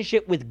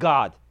relationship with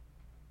God.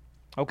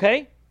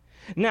 Okay?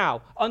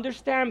 Now,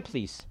 understand,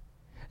 please,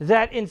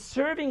 that in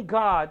serving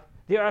God,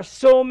 there are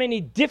so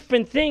many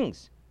different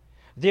things.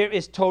 There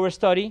is Torah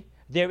study,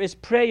 there is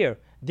prayer,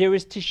 there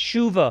is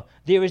teshuvah,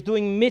 there is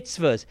doing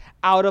mitzvahs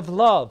out of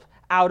love,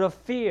 out of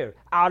fear,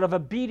 out of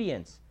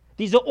obedience.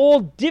 These are all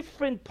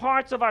different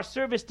parts of our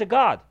service to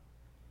God.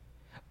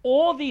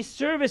 All these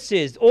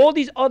services, all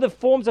these other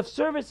forms of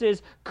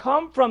services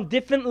come from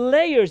different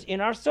layers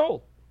in our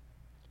soul.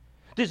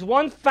 There's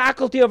one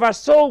faculty of our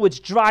soul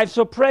which drives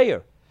for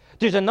prayer.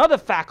 There's another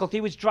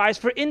faculty which drives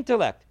for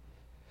intellect.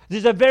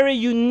 There's a very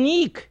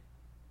unique,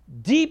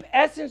 deep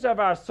essence of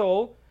our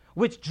soul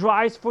which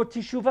drives for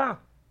teshuvah.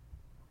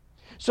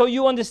 So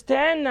you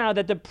understand now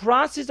that the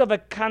process of a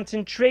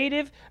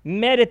concentrative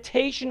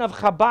meditation of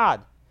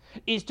Chabad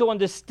is to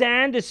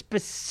understand the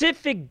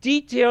specific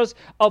details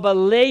of a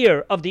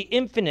layer of the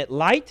infinite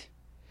light,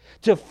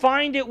 to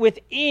find it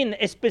within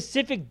a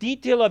specific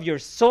detail of your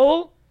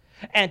soul,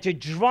 and to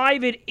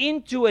drive it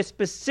into a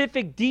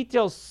specific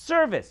detailed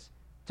service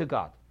to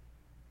God.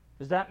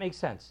 Does that make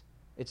sense?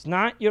 It's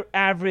not your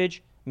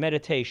average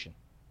meditation.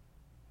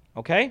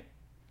 Okay?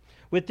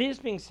 With this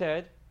being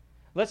said,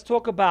 let's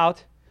talk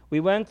about, we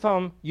went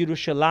from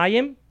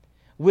Yerushalayim,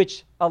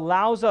 which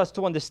allows us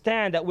to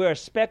understand that we're a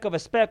speck of a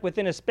speck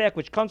within a speck,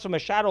 which comes from a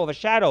shadow of a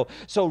shadow.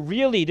 So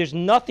really, there's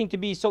nothing to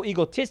be so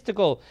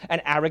egotistical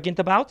and arrogant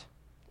about.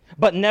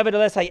 But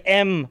nevertheless, I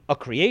am a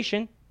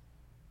creation.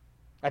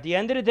 At the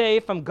end of the day,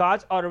 from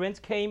God's utterance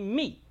came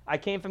me. I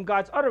came from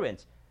God's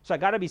utterance. So I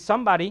got to be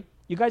somebody.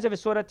 You guys ever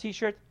saw that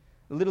t-shirt?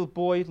 A little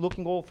boy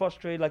looking all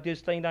frustrated like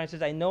this, laying down and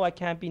says, I know I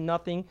can't be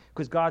nothing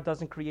because God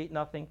doesn't create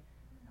nothing.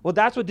 Well,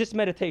 that's what this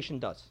meditation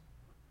does.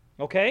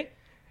 Okay?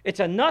 It's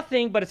a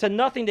nothing, but it's a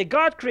nothing that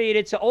God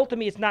created, so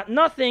ultimately it's not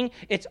nothing,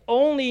 it's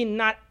only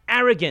not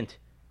arrogant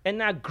and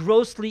not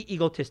grossly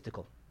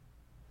egotistical.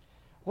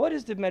 What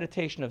is the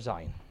meditation of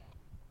Zion?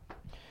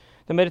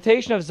 The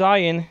meditation of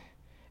Zion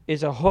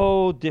is a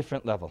whole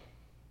different level.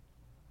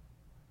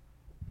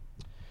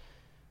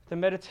 The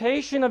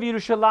meditation of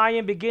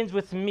Yerushalayim begins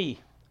with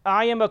me.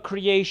 I am a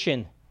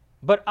creation,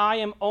 but I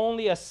am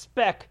only a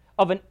speck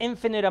of an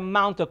infinite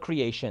amount of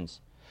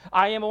creations.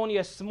 I am only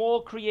a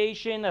small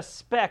creation, a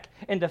speck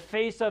in the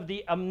face of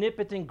the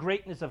omnipotent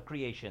greatness of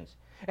creations.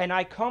 And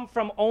I come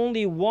from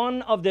only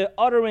one of the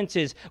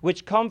utterances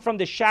which come from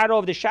the shadow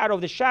of the shadow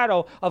of the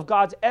shadow of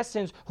God's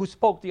essence who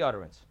spoke the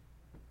utterance.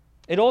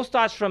 It all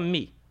starts from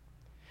me.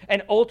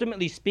 And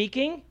ultimately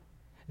speaking,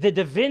 the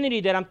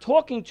divinity that I'm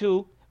talking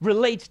to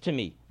relates to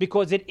me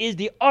because it is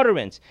the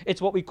utterance.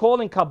 It's what we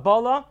call in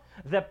Kabbalah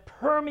the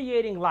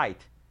permeating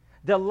light.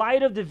 The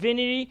light of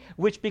divinity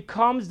which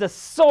becomes the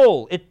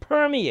soul. It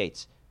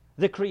permeates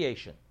the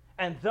creation.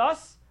 And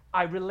thus,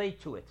 I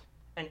relate to it.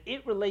 And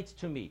it relates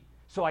to me.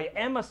 So I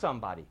am a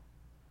somebody.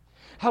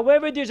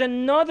 However, there's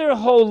another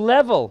whole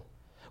level,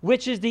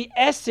 which is the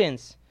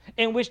essence,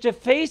 in which the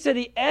face of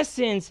the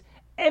essence,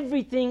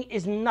 everything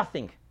is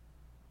nothing.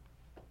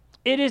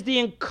 It is the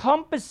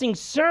encompassing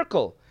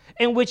circle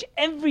in which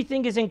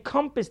everything is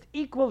encompassed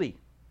equally.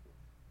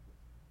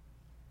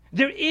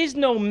 There is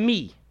no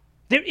me.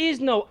 There is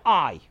no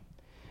I.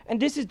 And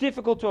this is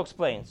difficult to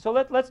explain. So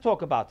let's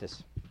talk about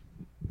this.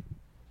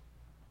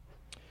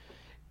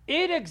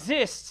 It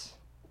exists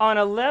on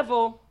a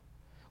level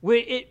where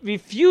it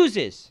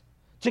refuses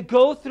to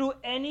go through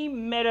any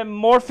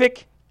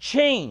metamorphic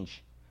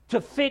change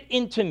to fit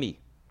into me.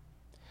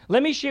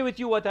 Let me share with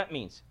you what that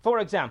means. For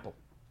example,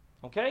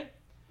 okay?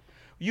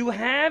 You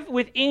have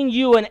within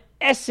you an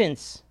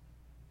essence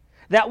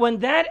that when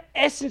that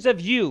essence of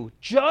you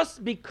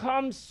just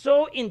becomes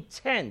so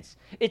intense,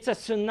 it's a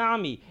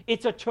tsunami,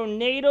 it's a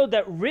tornado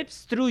that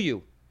rips through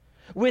you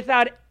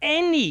without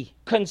any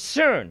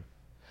concern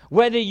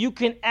whether you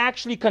can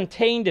actually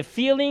contain the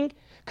feeling,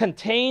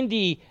 contain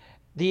the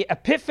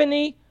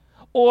epiphany,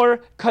 or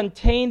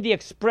contain the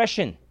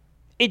expression.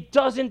 It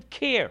doesn't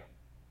care.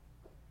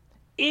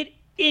 It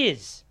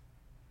is,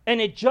 and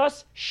it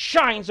just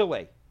shines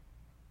away.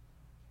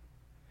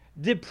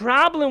 The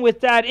problem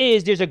with that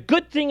is there's a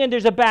good thing and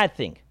there's a bad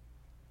thing.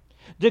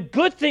 The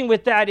good thing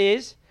with that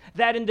is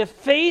that in the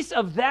face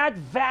of that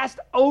vast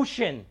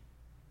ocean,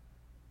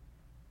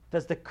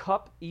 does the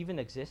cup even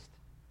exist?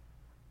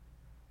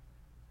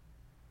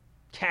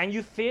 Can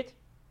you fit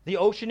the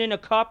ocean in a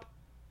cup?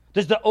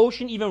 Does the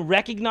ocean even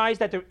recognize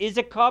that there is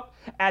a cup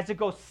as it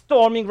goes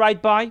storming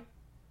right by?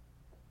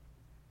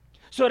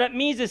 So that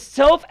means the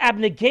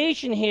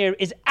self-abnegation here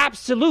is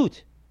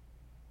absolute.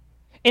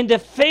 In the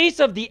face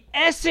of the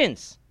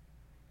essence,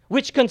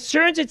 which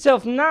concerns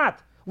itself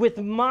not with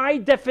my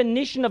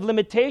definition of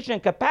limitation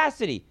and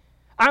capacity.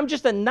 I'm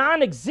just a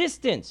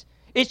non-existence.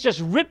 It's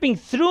just ripping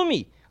through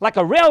me like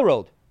a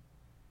railroad.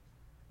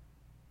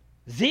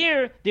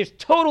 There's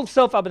total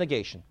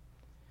self-abnegation.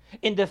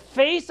 In the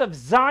face of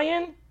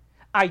Zion,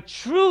 I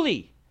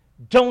truly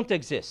don't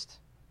exist.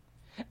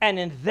 And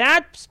in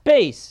that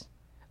space,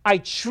 I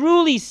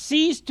truly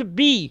cease to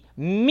be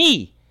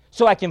me,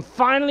 so I can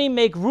finally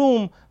make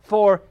room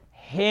for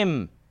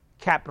him,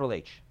 capital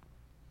H.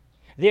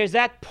 There's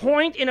that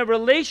point in a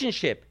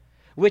relationship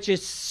which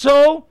is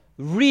so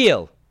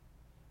real.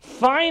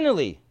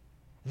 Finally,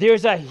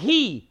 there's a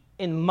he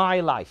in my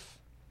life.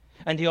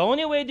 And the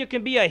only way there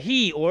can be a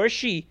he or a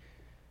she,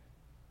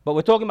 but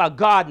we're talking about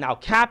God now,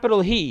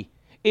 capital He,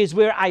 is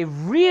where I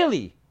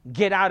really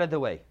get out of the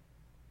way.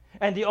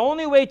 And the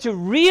only way to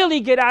really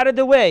get out of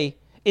the way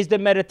is the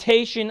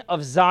meditation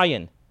of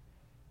Zion.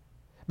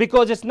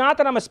 Because it's not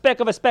that I'm a speck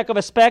of a speck of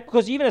a speck,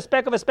 because even a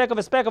speck of a speck of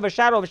a speck of a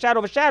shadow of a shadow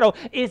of a shadow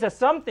is a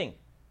something.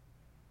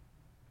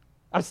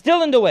 I'm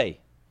still in the way.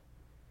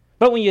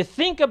 But when you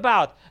think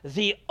about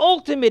the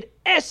ultimate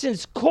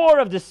essence core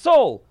of the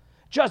soul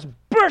just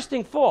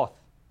bursting forth,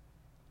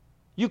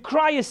 you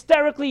cry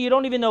hysterically, you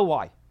don't even know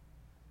why.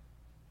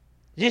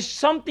 There's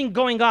something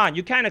going on.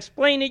 You can't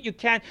explain it, you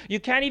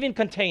can't even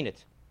contain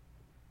it.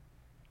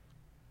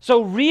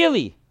 So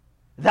really,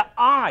 the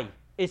I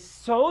is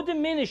so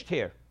diminished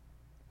here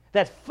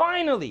that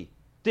finally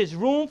there's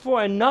room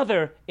for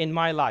another in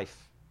my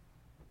life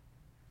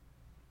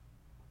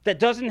that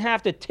doesn't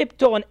have to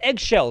tiptoe on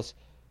eggshells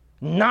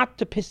not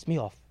to piss me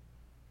off.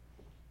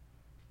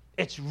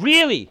 It's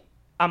really,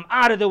 I'm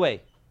out of the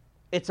way.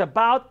 It's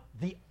about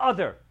the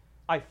other.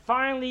 I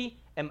finally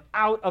am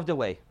out of the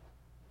way.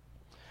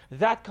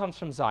 That comes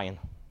from Zion.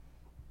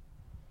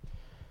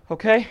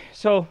 Okay,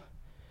 so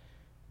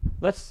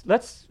let's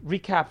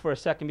recap for a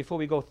second before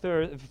we go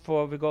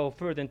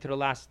further into the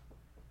last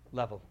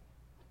level.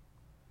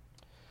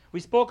 We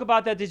spoke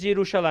about that this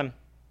Yerushalem.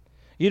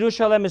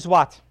 Yerushalem is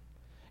what?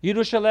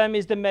 Yerushalem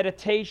is the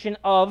meditation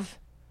of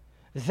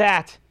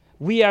that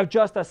we are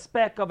just a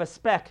speck of a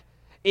speck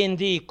in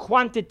the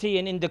quantity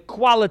and in the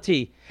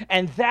quality,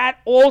 and that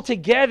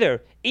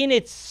altogether in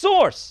its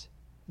source,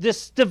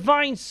 this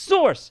divine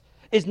source,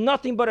 is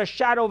nothing but a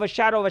shadow of a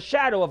shadow of a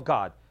shadow of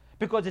God,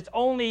 because it's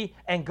only,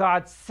 and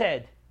God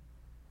said.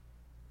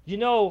 You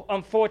know,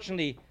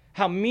 unfortunately,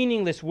 how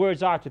meaningless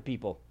words are to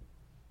people.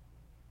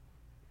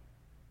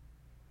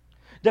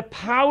 The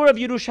power of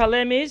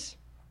Yerushalem is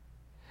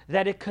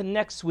that it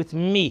connects with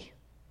me.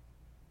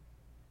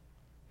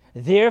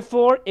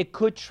 Therefore, it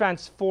could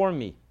transform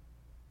me.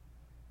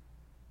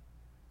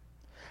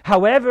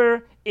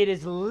 However, it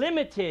is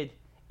limited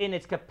in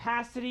its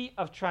capacity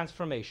of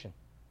transformation.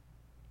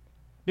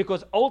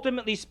 Because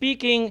ultimately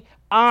speaking,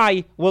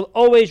 I will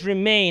always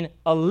remain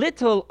a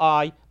little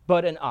I,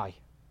 but an I.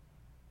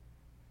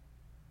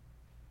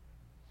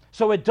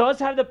 So it does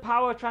have the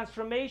power of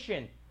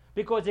transformation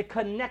because it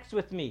connects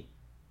with me.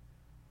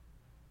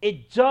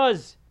 It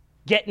does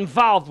get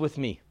involved with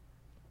me.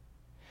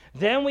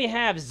 Then we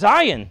have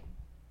Zion,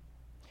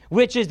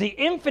 which is the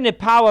infinite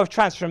power of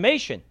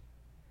transformation.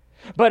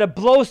 But it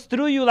blows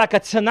through you like a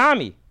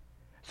tsunami.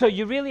 So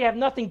you really have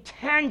nothing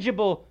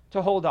tangible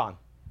to hold on.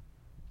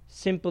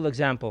 Simple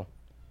example.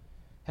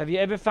 Have you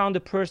ever found a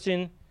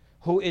person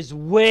who is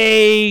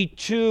way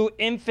too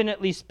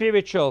infinitely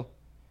spiritual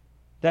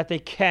that they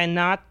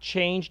cannot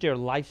change their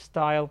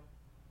lifestyle?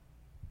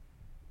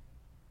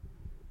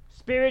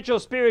 Spiritual,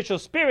 spiritual,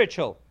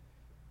 spiritual.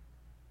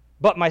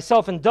 But my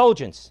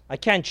self-indulgence, I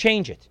can't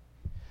change it.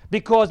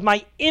 Because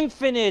my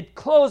infinite,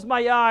 close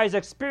my eyes,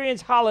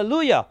 experience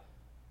hallelujah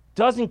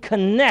doesn't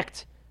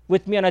connect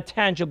with me in a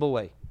tangible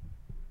way.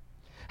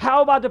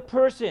 How about the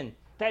person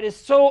that is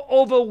so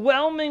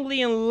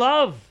overwhelmingly in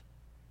love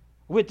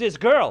with this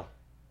girl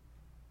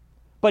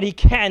but he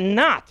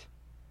cannot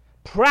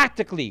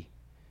practically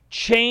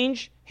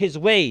change his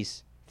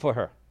ways for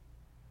her.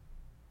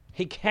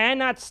 He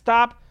cannot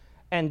stop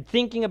and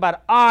thinking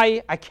about,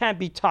 I can't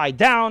be tied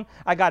down.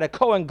 I got to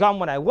go and gum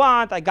when I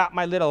want. I got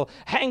my little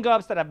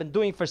hang-ups that I've been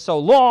doing for so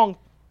long.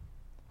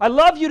 I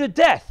love you to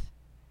death.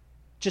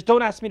 Just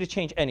don't ask me to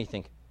change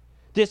anything.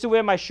 This is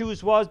where my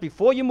shoes was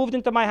before you moved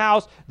into my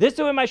house. This is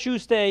where my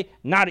shoes stay,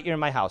 now that you're in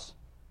my house.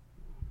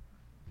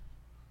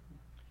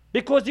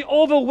 Because the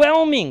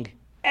overwhelming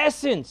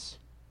essence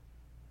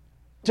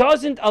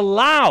doesn't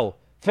allow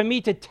for me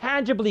to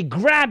tangibly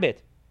grab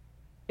it.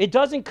 It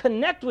doesn't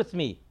connect with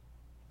me.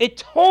 It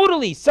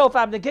totally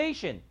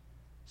self-abnegation.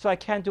 So I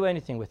can't do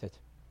anything with it.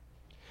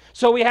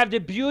 So we have the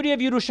beauty of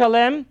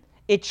Yerushalem.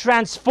 It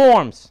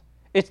transforms.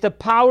 It's the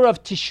power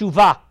of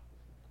teshuvah.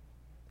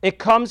 It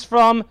comes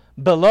from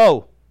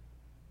below.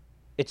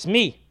 It's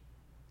me.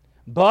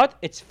 But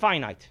it's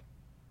finite.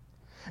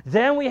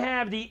 Then we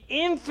have the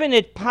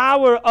infinite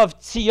power of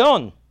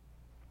Tzion,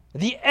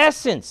 the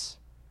essence,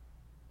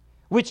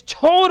 which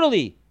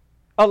totally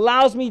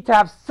allows me to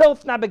have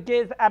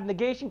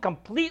self-abnegation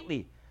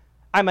completely.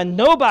 I'm a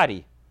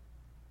nobody.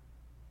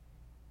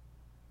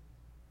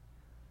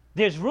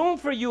 There's room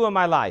for you in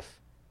my life.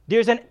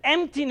 There's an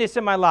emptiness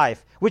in my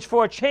life, which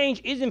for a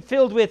change isn't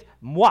filled with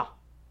moi.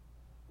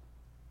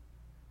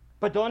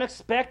 But don't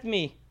expect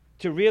me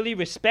to really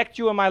respect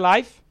you in my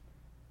life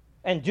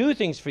and do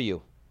things for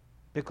you,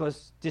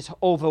 because this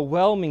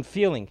overwhelming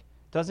feeling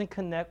doesn't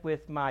connect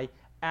with my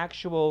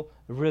actual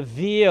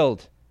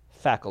revealed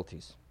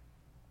faculties.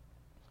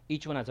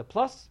 Each one has a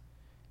plus,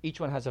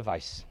 each one has a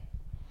vice.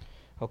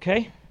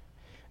 Okay?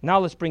 Now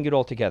let's bring it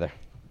all together.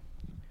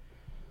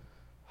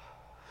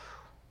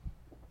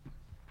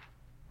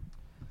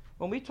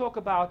 When we talk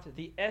about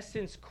the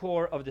essence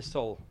core of the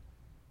soul,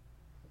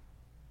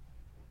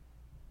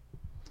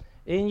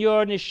 in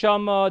your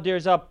neshama,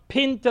 there's a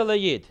pinta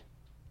layid,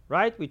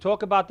 right? We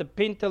talk about the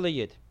pinta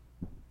layid.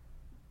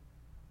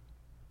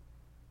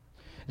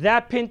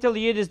 That pinta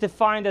layid is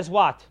defined as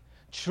what?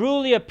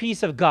 Truly a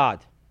piece of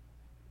God.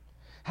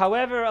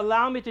 However,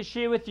 allow me to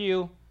share with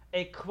you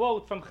a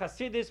quote from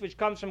Hasidus, which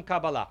comes from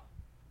Kabbalah.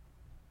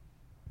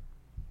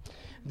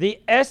 The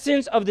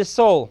essence of the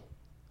soul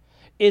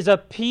is a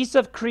piece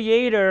of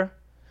creator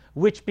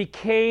which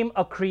became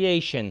a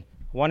creation.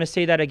 I want to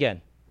say that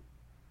again.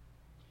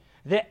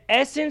 The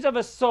essence of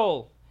a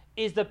soul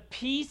is the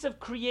piece of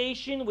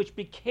creation which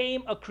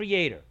became a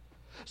creator.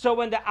 So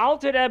when the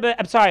Alter Rebbe,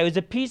 it was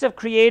a piece of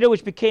creator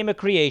which became a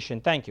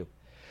creation. Thank you.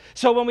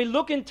 So when we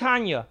look in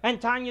Tanya,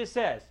 and Tanya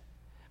says,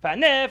 this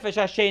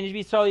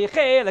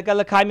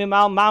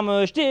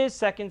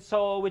second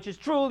soul, which is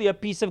truly a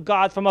piece of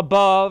God from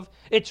above,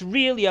 it's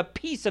really a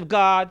piece of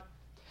God.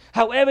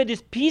 However,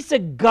 this piece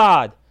of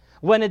God,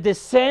 when it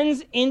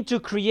descends into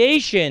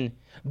creation,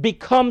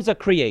 becomes a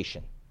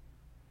creation.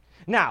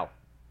 Now,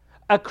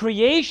 a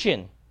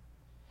creation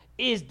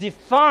is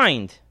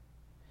defined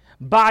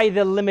by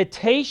the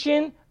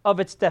limitation of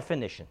its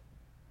definition.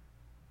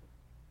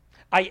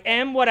 I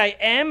am what I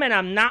am, and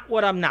I'm not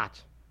what I'm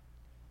not.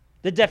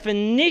 The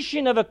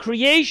definition of a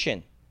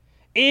creation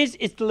is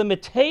its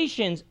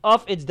limitations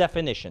of its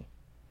definition.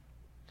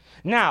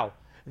 Now,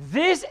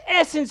 this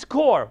essence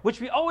core, which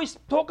we always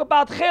talk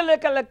about,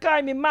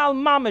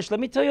 let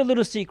me tell you a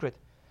little secret.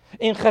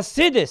 In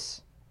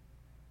Hasidus,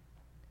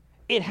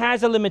 it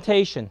has a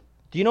limitation.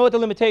 Do you know what the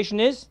limitation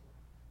is?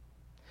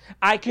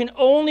 I can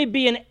only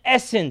be an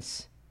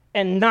essence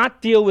and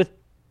not deal with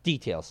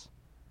details.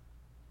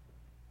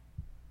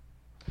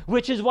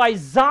 Which is why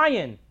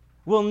Zion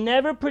will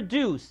never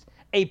produce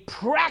a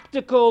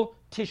practical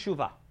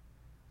teshuvah.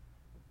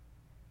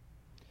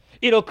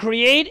 It'll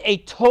create a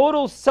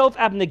total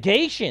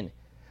self-abnegation,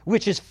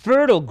 which is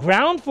fertile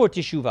ground for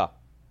teshuvah.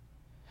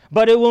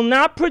 But it will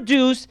not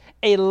produce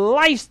a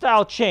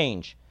lifestyle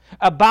change.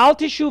 A Baal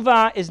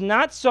Teshuvah is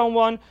not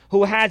someone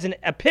who has an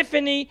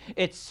epiphany.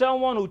 It's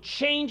someone who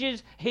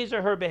changes his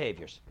or her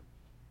behaviors.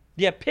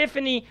 The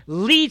epiphany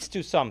leads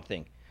to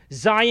something.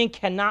 Zion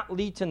cannot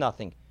lead to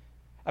nothing.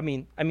 I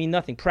mean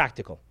nothing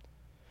practical.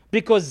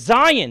 Because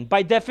Zion,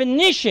 by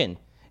definition,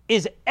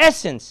 is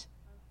essence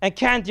and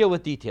can't deal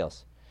with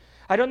details.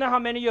 I don't know how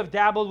many of you have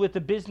dabbled with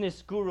the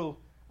business guru,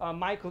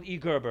 Michael E.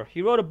 Gerber.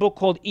 He wrote a book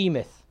called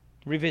E-Myth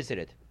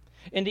Revisited.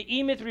 In the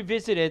E-Myth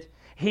Revisited,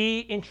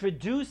 he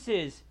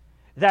introduces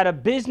that a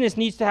business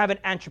needs to have an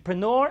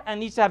entrepreneur and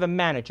needs to have a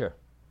manager.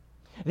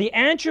 The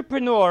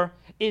entrepreneur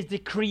is the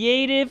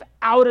creative,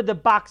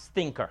 out-of-the-box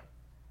thinker.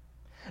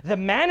 The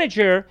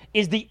manager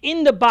is the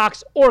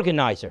in-the-box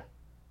organizer.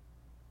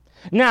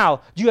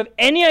 Now, do you have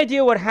any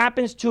idea what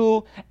happens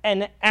to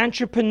an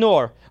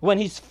entrepreneur when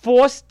he's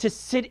forced to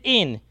sit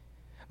in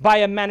by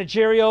a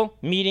managerial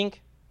meeting,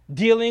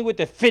 dealing with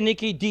the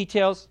finicky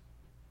details?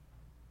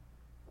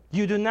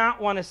 You do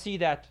not want to see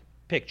that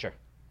picture.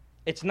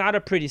 It's not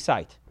a pretty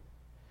sight.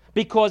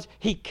 Because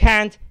he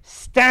can't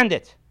stand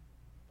it.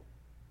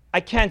 I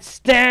can't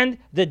stand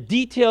the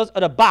details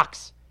of the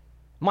box.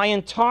 My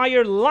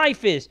entire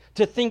life is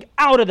to think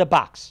out of the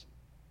box.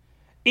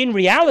 In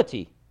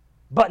reality,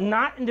 but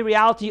not in the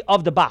reality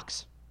of the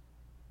box.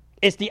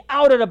 It's the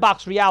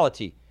out-of-the-box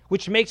reality,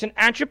 which makes an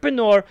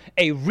entrepreneur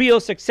a real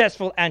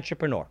successful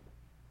entrepreneur.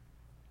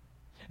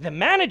 The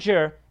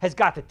manager has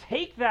got to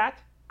take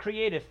that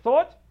creative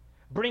thought,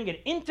 bring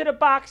it into the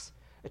box,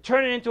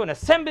 turn it into an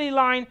assembly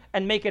line,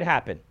 and make it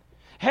happen.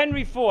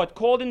 Henry Ford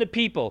called in the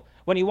people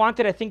when he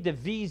wanted, I think, the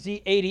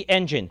VZ80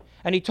 engine,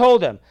 and he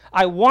told them,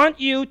 I want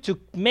you to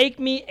make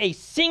me a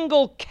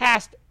single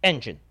cast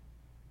engine.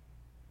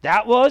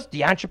 That was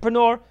the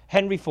entrepreneur,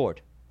 Henry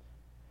Ford.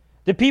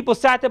 The people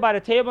sat there by the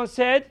table and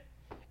said,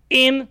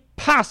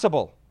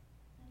 impossible.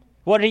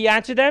 What did he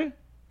answer them?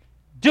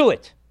 Do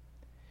it.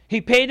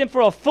 He paid them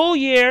for a full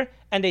year,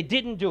 and they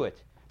didn't do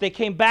it. They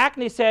came back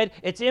and they said,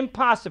 it's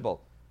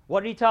impossible.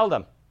 What did he tell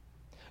them?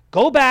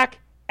 Go back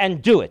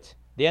and do it.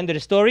 The end of the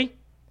story,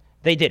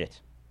 they did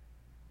it.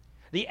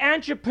 The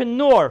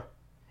entrepreneur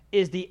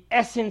is the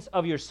essence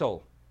of your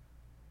soul.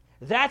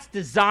 That's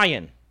the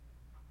Zion.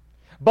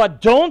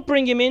 But don't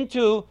bring him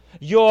into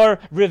your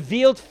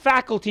revealed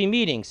faculty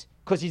meetings,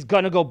 because he's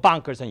going to go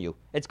bonkers on you.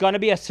 It's going to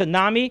be a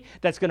tsunami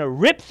that's going to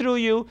rip through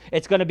you.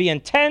 It's going to be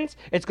intense.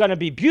 It's going to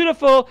be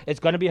beautiful. It's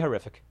going to be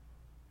horrific.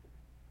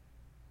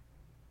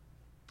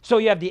 So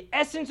you have the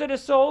essence of the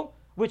soul,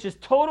 which is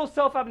total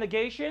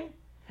self-abnegation,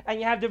 and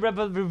you have the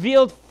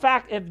revealed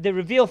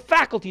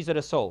faculties of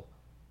the soul,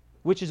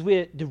 which is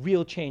where the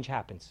real change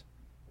happens.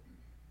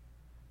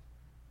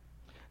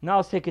 Now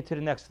let's take it to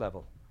the next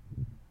level.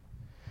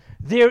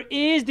 There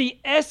is the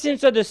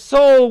essence of the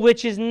soul,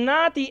 which is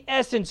not the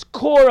essence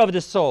core of the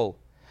soul.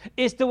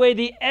 It's the way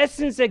the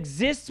essence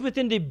exists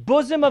within the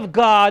bosom of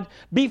God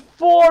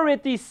before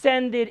it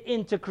descended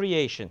into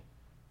creation.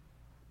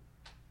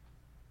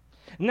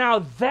 Now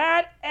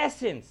that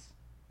essence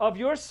of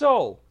your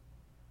soul,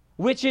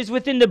 which is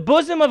within the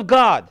bosom of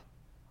God,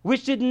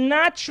 which did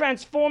not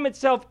transform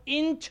itself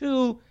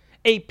into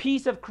a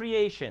piece of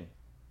creation,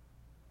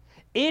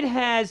 it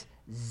has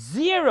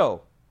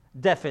zero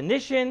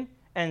definition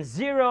and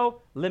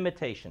zero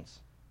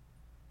limitations.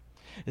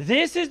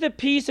 This is the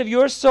piece of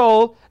your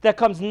soul that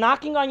comes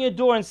knocking on your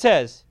door and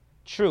says,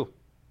 true,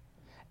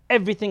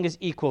 everything is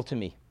equal to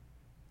me,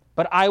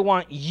 but I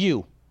want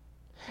you.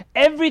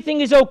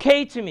 Everything is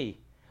okay to me,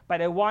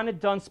 but I want it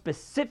done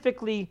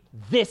specifically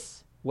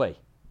this way.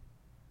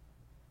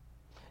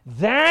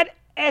 That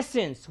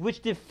essence,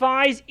 which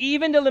defies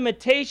even the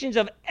limitations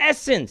of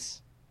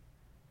essence,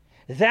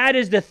 that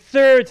is the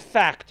third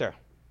factor.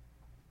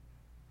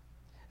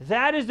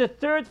 That is the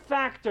third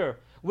factor,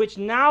 which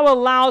now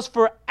allows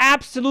for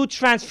absolute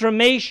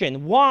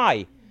transformation.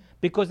 Why?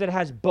 Because it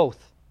has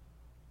both.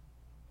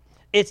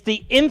 It's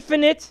the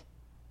infinite,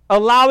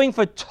 allowing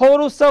for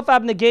total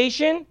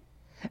self-abnegation,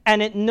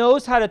 and it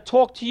knows how to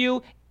talk to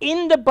you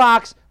in the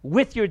box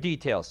with your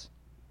details.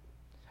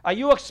 Are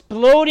you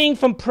exploding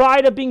from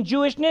pride of being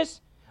Jewishness?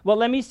 Well,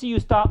 let me see you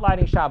start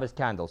lighting Shabbos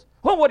candles.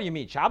 Well, what do you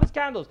mean, Shabbos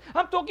candles?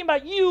 I'm talking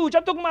about huge.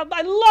 I'm talking about,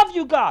 I love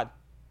you, God.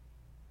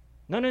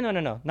 No,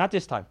 not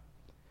this time.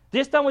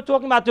 This time we're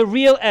talking about the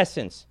real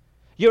essence.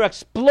 You're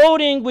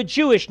exploding with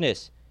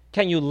Jewishness.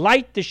 Can you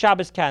light the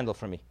Shabbos candle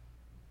for me?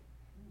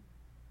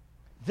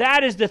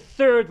 That is the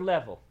third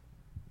level.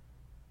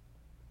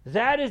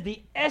 That is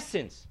the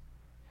essence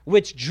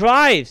which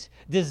drives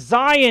the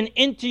Zion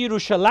into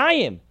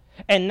Yerushalayim.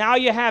 And now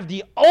you have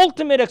the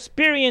ultimate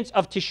experience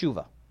of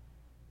Teshuvah.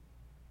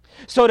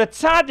 So the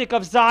tzaddik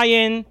of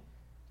Zion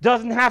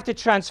doesn't have to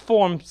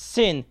transform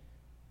sin.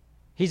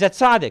 He's a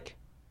tzaddik.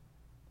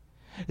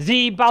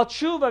 The Baal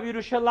Tshuva of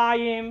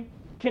Yerushalayim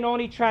can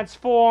only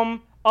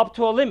transform up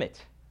to a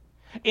limit.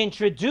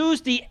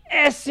 Introduce the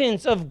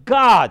essence of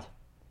God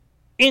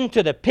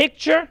into the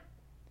picture.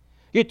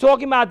 You're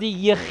talking about the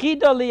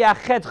Yechida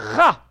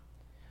Liachedcha,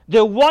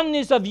 the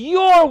oneness of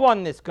your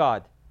oneness,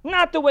 God,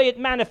 not the way it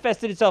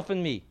manifested itself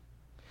in me.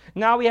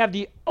 Now we have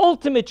the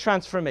ultimate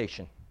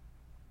transformation.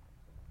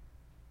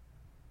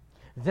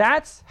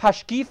 That's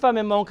Hashkifa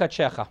Memon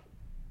Kachecha.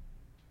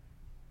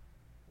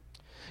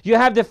 You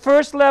have the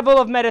first level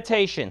of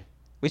meditation.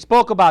 We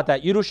spoke about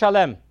that,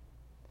 Yerushalem.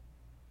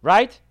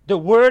 Right? The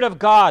Word of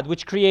God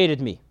which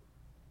created me.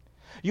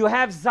 You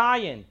have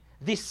Zion,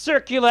 the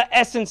circular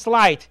essence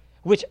light,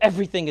 which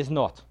everything is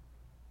not.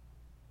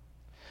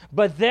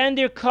 But then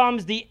there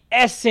comes the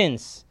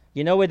essence.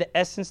 You know where the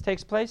essence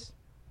takes place?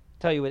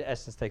 I'll tell you where the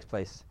essence takes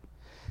place.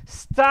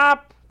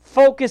 Stop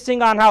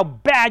focusing on how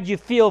bad you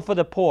feel for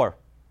the poor.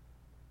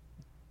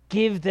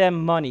 Give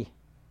them money.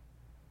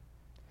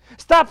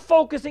 Stop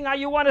focusing on how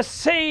you want to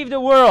save the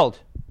world.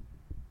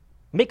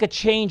 Make a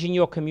change in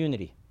your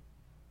community.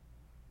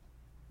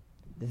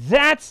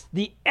 That's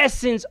the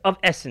essence of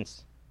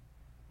essence.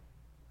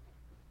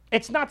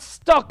 It's not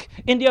stuck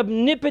in the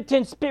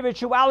omnipotent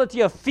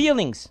spirituality of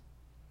feelings.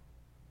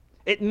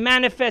 It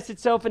manifests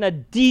itself in a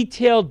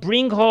detailed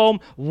bring home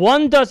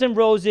 12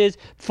 roses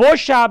for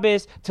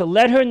Shabbos to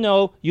let her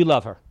know you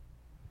love her.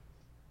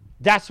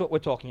 That's what we're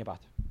talking about.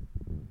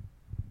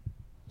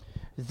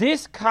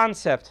 This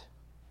concept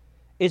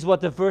is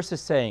what the verse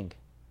is saying.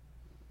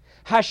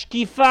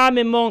 Hashkifa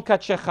mimon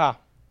kachecha.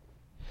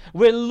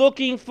 We're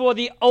looking for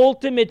the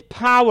ultimate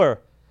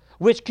power,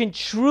 which can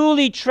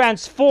truly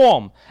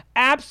transform.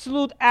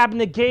 Absolute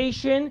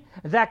abnegation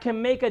that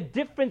can make a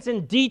difference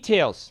in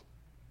details.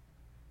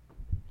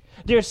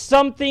 There's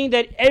something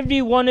that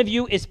every one of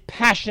you is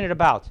passionate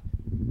about.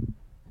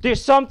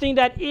 There's something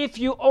that if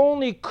you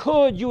only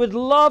could, you would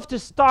love to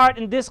start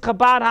in this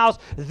Chabad house,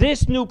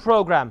 this new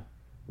program.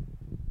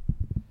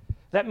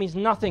 That means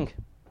nothing.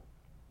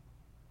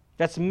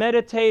 That's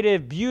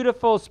meditative,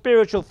 beautiful,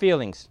 spiritual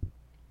feelings.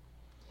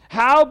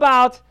 How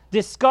about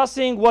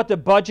discussing what the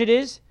budget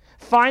is,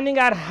 finding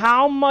out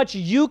how much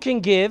you can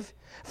give,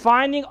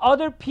 finding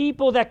other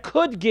people that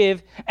could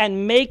give,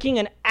 and making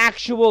an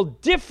actual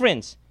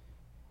difference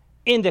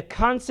in the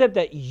concept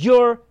that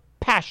you're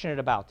passionate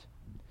about.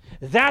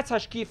 That's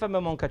Hashkifa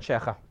Memon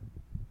Kachecha.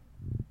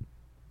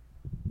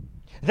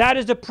 That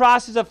is the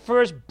process of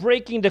first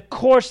breaking the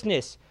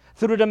coarseness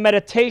through the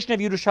meditation of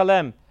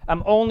Yerushalem.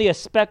 I'm only a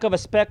speck of a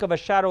speck of a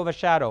shadow of a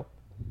shadow.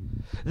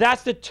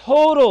 That's the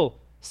total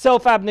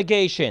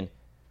self-abnegation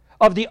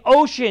of the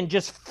ocean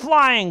just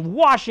flying,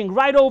 washing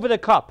right over the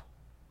cup.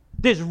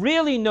 There's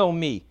really no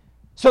me.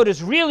 So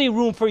there's really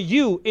room for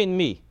you in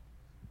me.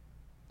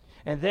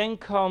 And then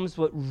comes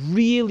what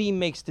really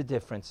makes the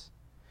difference.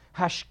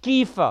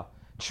 Hashkifa.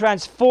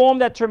 Transform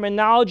that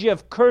terminology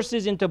of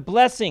curses into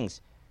blessings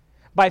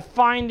by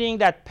finding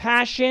that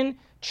passion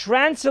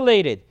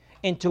translated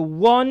into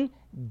one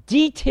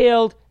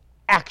detailed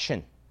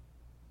action.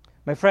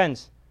 My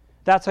friends,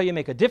 that's how you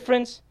make a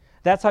difference.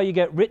 That's how you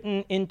get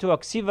written into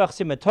Aksivach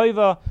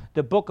Simetova,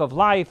 the book of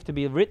life, to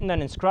be written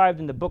and inscribed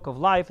in the book of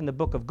life, in the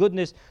book of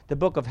goodness, the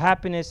book of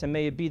happiness, and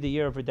may it be the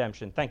year of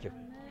redemption. Thank you.